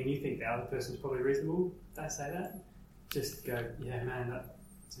something and you think the other person's probably reasonable, they say that, just go, "Yeah, man, that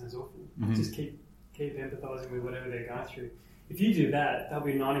sounds awful." Mm-hmm. Just keep empathising with whatever they're going through. If you do that, they'll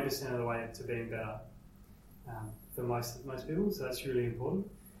be 90% of the way to being better for most people, so that's really important.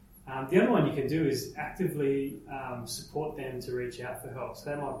 The other one you can do is actively support them to reach out for help. So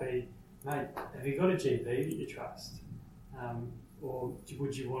that might be, "Mate, have you got a GP that you trust? Or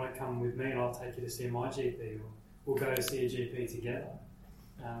would you want to come with me and I'll take you to see my GP, or we'll go to see a GP together."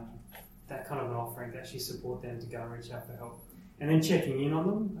 That kind of an offering to actually support them to go and reach out for help. And then checking in on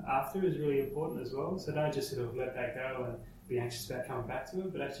them after is really important as well. So don't just sort of let that go and be anxious about coming back to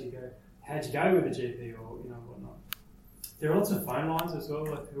it, but actually go, "How'd you go with the GP?" or whatnot. There are lots of phone lines as well,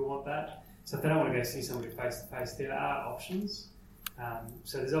 like people want that. So if they don't want to go see somebody face to face, there are options.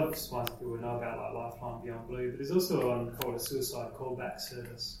 So there's obviously ones people know about, like Lifeline, Beyond Blue, but there's also one called a suicide callback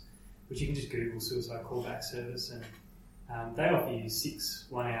service, which you can just Google suicide callback service, and they offer you 6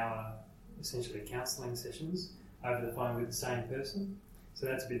 one-hour essentially counselling sessions over the phone with the same person. So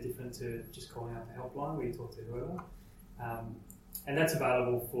that's a bit different to just calling up the helpline where you talk to whoever. And that's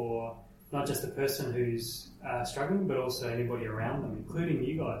available for not just the person who's struggling, but also anybody around them, including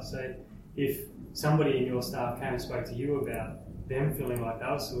you guys. So if somebody in your staff came and spoke to you about them feeling like they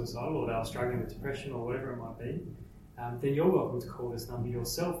were suicidal or they were struggling with depression or whatever it might be, then you're welcome to call this number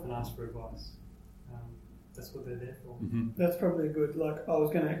yourself and ask for advice. That's what they're there for. Mm-hmm. That's probably good. Like, I was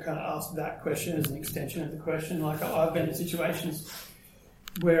going to kind of ask that question as an extension of the question. Like, I've been in situations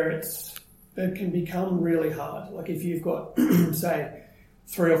where it can become really hard. Like, if you've got, say,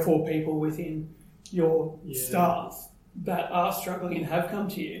 3 or 4 people within your staff that are struggling and have come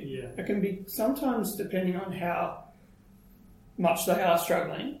to you, it can be sometimes, depending on how much they are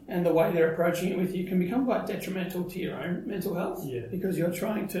struggling and the way they're approaching it with you, can become quite detrimental to your own mental health, because you're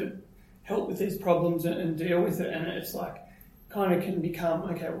trying to help with these problems and deal with it, and it's like kind of can become,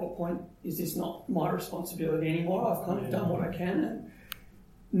 okay, at what point is this not my responsibility anymore? I've kind of done what I can, and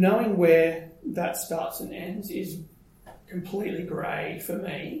knowing where that starts and ends is completely grey for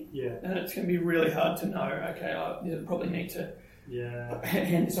me, and it's going to be really hard to know, okay, I probably need to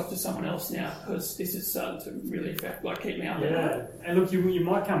hand this off to someone else now, because this is starting to really affect, like, keep me up at night. And look, you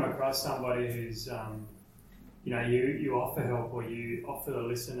might come across somebody who's you offer help or you offer to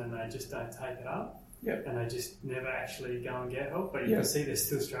listen and they just don't take it up, and they just never actually go and get help, but you can see they're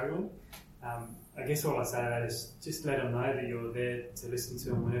still struggling. I guess all I say to that is just let them know that you're there to listen to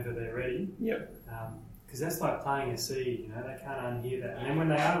them whenever they're ready. Because that's like planting a seed, they can't unhear that. And then when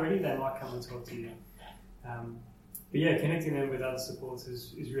they are ready, they might come and talk to you. But connecting them with other supports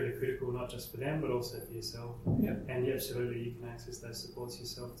is really critical, not just for them, but also for yourself. And absolutely, you can access those supports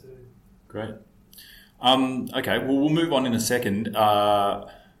yourself too. Great. Okay, well, we'll move on in a second.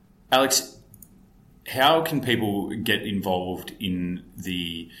 Alex, how can people get involved in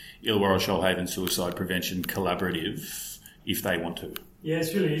the Illawarra Shoalhaven Suicide Prevention Collaborative if they want to? Yeah,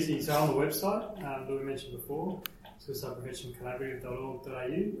 it's really easy. So on the website that we mentioned before,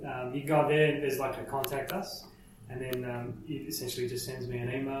 suicidepreventioncollaborative.org.au, you go there and there's like a contact us, and then it essentially just sends me an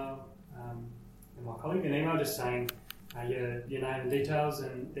email and my colleague an email just saying your name and details,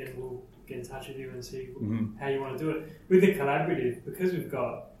 and then we'll get in touch with you and see how you want to do it. With the collaborative, because we've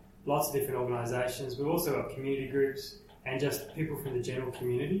got lots of different organisations, we've also got community groups and just people from the general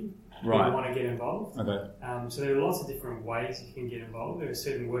community who want to get involved. Okay. So there are lots of different ways you can get involved. There are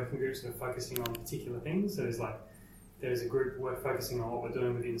certain working groups that are focusing on particular things. So there's a group focusing on what we're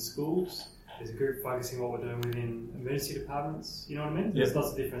doing within schools. There's a group focusing on what we're doing within emergency departments. You know what I mean? There's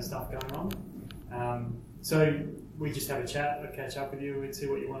lots of different stuff going on. So we just have a chat, or catch up with you and see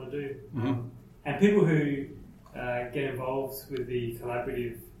what you want to do. And people who get involved with the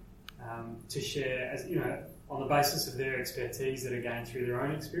collaborative to share, as you know, on the basis of their expertise that are gained through their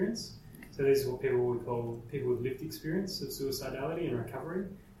own experience. So this is what people would call people with lived experience of suicidality and recovery.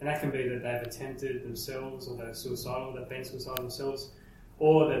 And that can be that they've attempted themselves, or they've been suicidal themselves,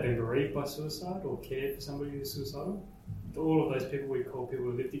 or they've been bereaved by suicide, or cared for somebody who's suicidal. All of those people we call people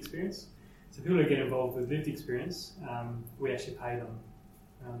with lived experience. So people who get involved with lived experience, we actually pay them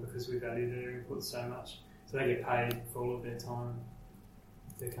because we value their input so much. So they get paid for all of their time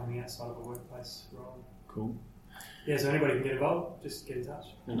if they're coming outside of a workplace role. Cool. Yeah, so anybody can get involved, just get in touch.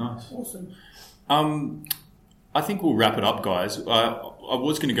 Nice. Awesome. I think we'll wrap it up, guys. I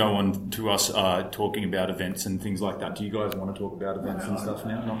was going to go on to us talking about events and things like that. Do you guys want to talk about events and stuff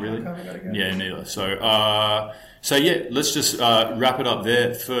now? Not really? Yeah, neither. So yeah, let's just wrap it up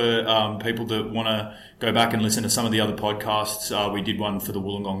there for people that want to go back and listen to some of the other podcasts. We did one for the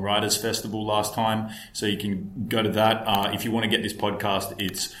Wollongong Writers Festival last time, so you can go to that. If you want to get this podcast,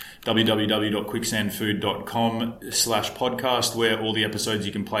 it's www.quicksandfood.com/podcast, where all the episodes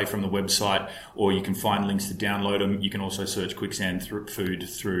you can play from the website, or you can find links to download them. You can also search Quicksand Food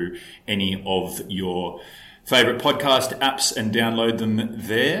through any of your favourite podcast apps and download them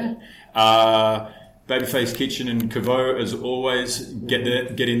there. Babyface Kitchen and Caveau, as always, get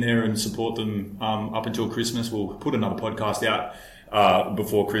in there and support them up until Christmas. We'll put another podcast out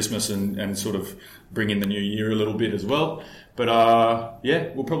before Christmas and sort of bring in the new year a little bit as well. But yeah,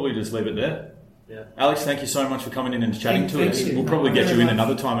 we'll probably just leave it there. Yeah. Alex, thank you so much for coming in and chatting to us. We'll probably get you in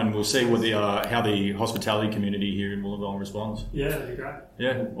another time, and we'll see what how the hospitality community here in Wollongong responds. Yeah, that'd be great.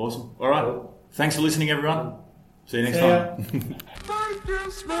 Yeah, awesome. All right. Cool. Thanks for listening, everyone. See you next time.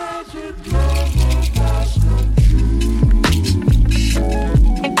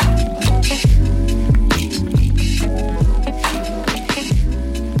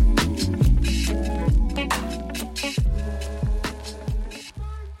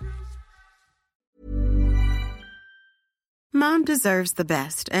 Mom deserves the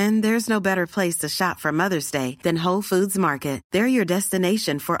best, and there's no better place to shop for Mother's Day than Whole Foods Market. They're your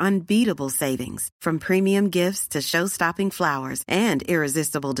destination for unbeatable savings, from premium gifts to show-stopping flowers and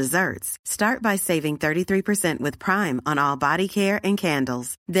irresistible desserts. Start by saving 33% with Prime on all body care and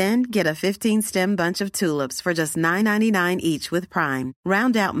candles. Then get a 15-stem bunch of tulips for just $9.99 each with Prime.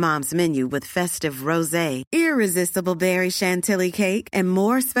 Round out Mom's menu with festive rosé, irresistible berry chantilly cake, and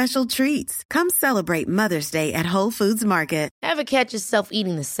more special treats. Come celebrate Mother's Day at Whole Foods Market. Ever catch yourself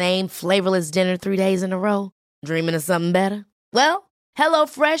eating the same flavorless dinner 3 days in a row? Dreaming of something better? Well,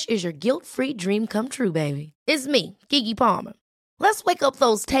 HelloFresh is your guilt-free dream come true, baby. It's me, Keke Palmer. Let's wake up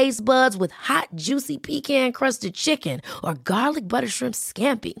those taste buds with hot, juicy pecan-crusted chicken or garlic butter shrimp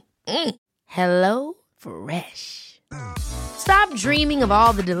scampi. Hello Fresh. Stop dreaming of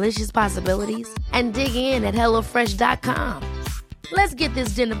all the delicious possibilities and dig in at HelloFresh.com. Let's get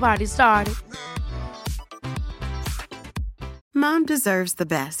this dinner party started. Mom deserves the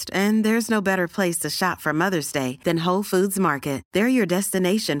best, and there's no better place to shop for Mother's Day than Whole Foods Market. They're your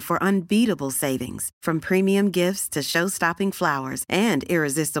destination for unbeatable savings, from premium gifts to show-stopping flowers and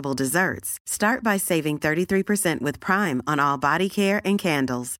irresistible desserts. Start by saving 33% with Prime on all body care and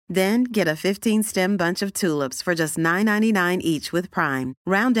candles. Then get a 15-stem bunch of tulips for just $9.99 each with Prime.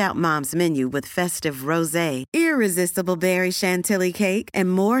 Round out Mom's menu with festive rosé, irresistible berry chantilly cake,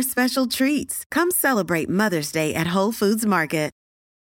 and more special treats. Come celebrate Mother's Day at Whole Foods Market.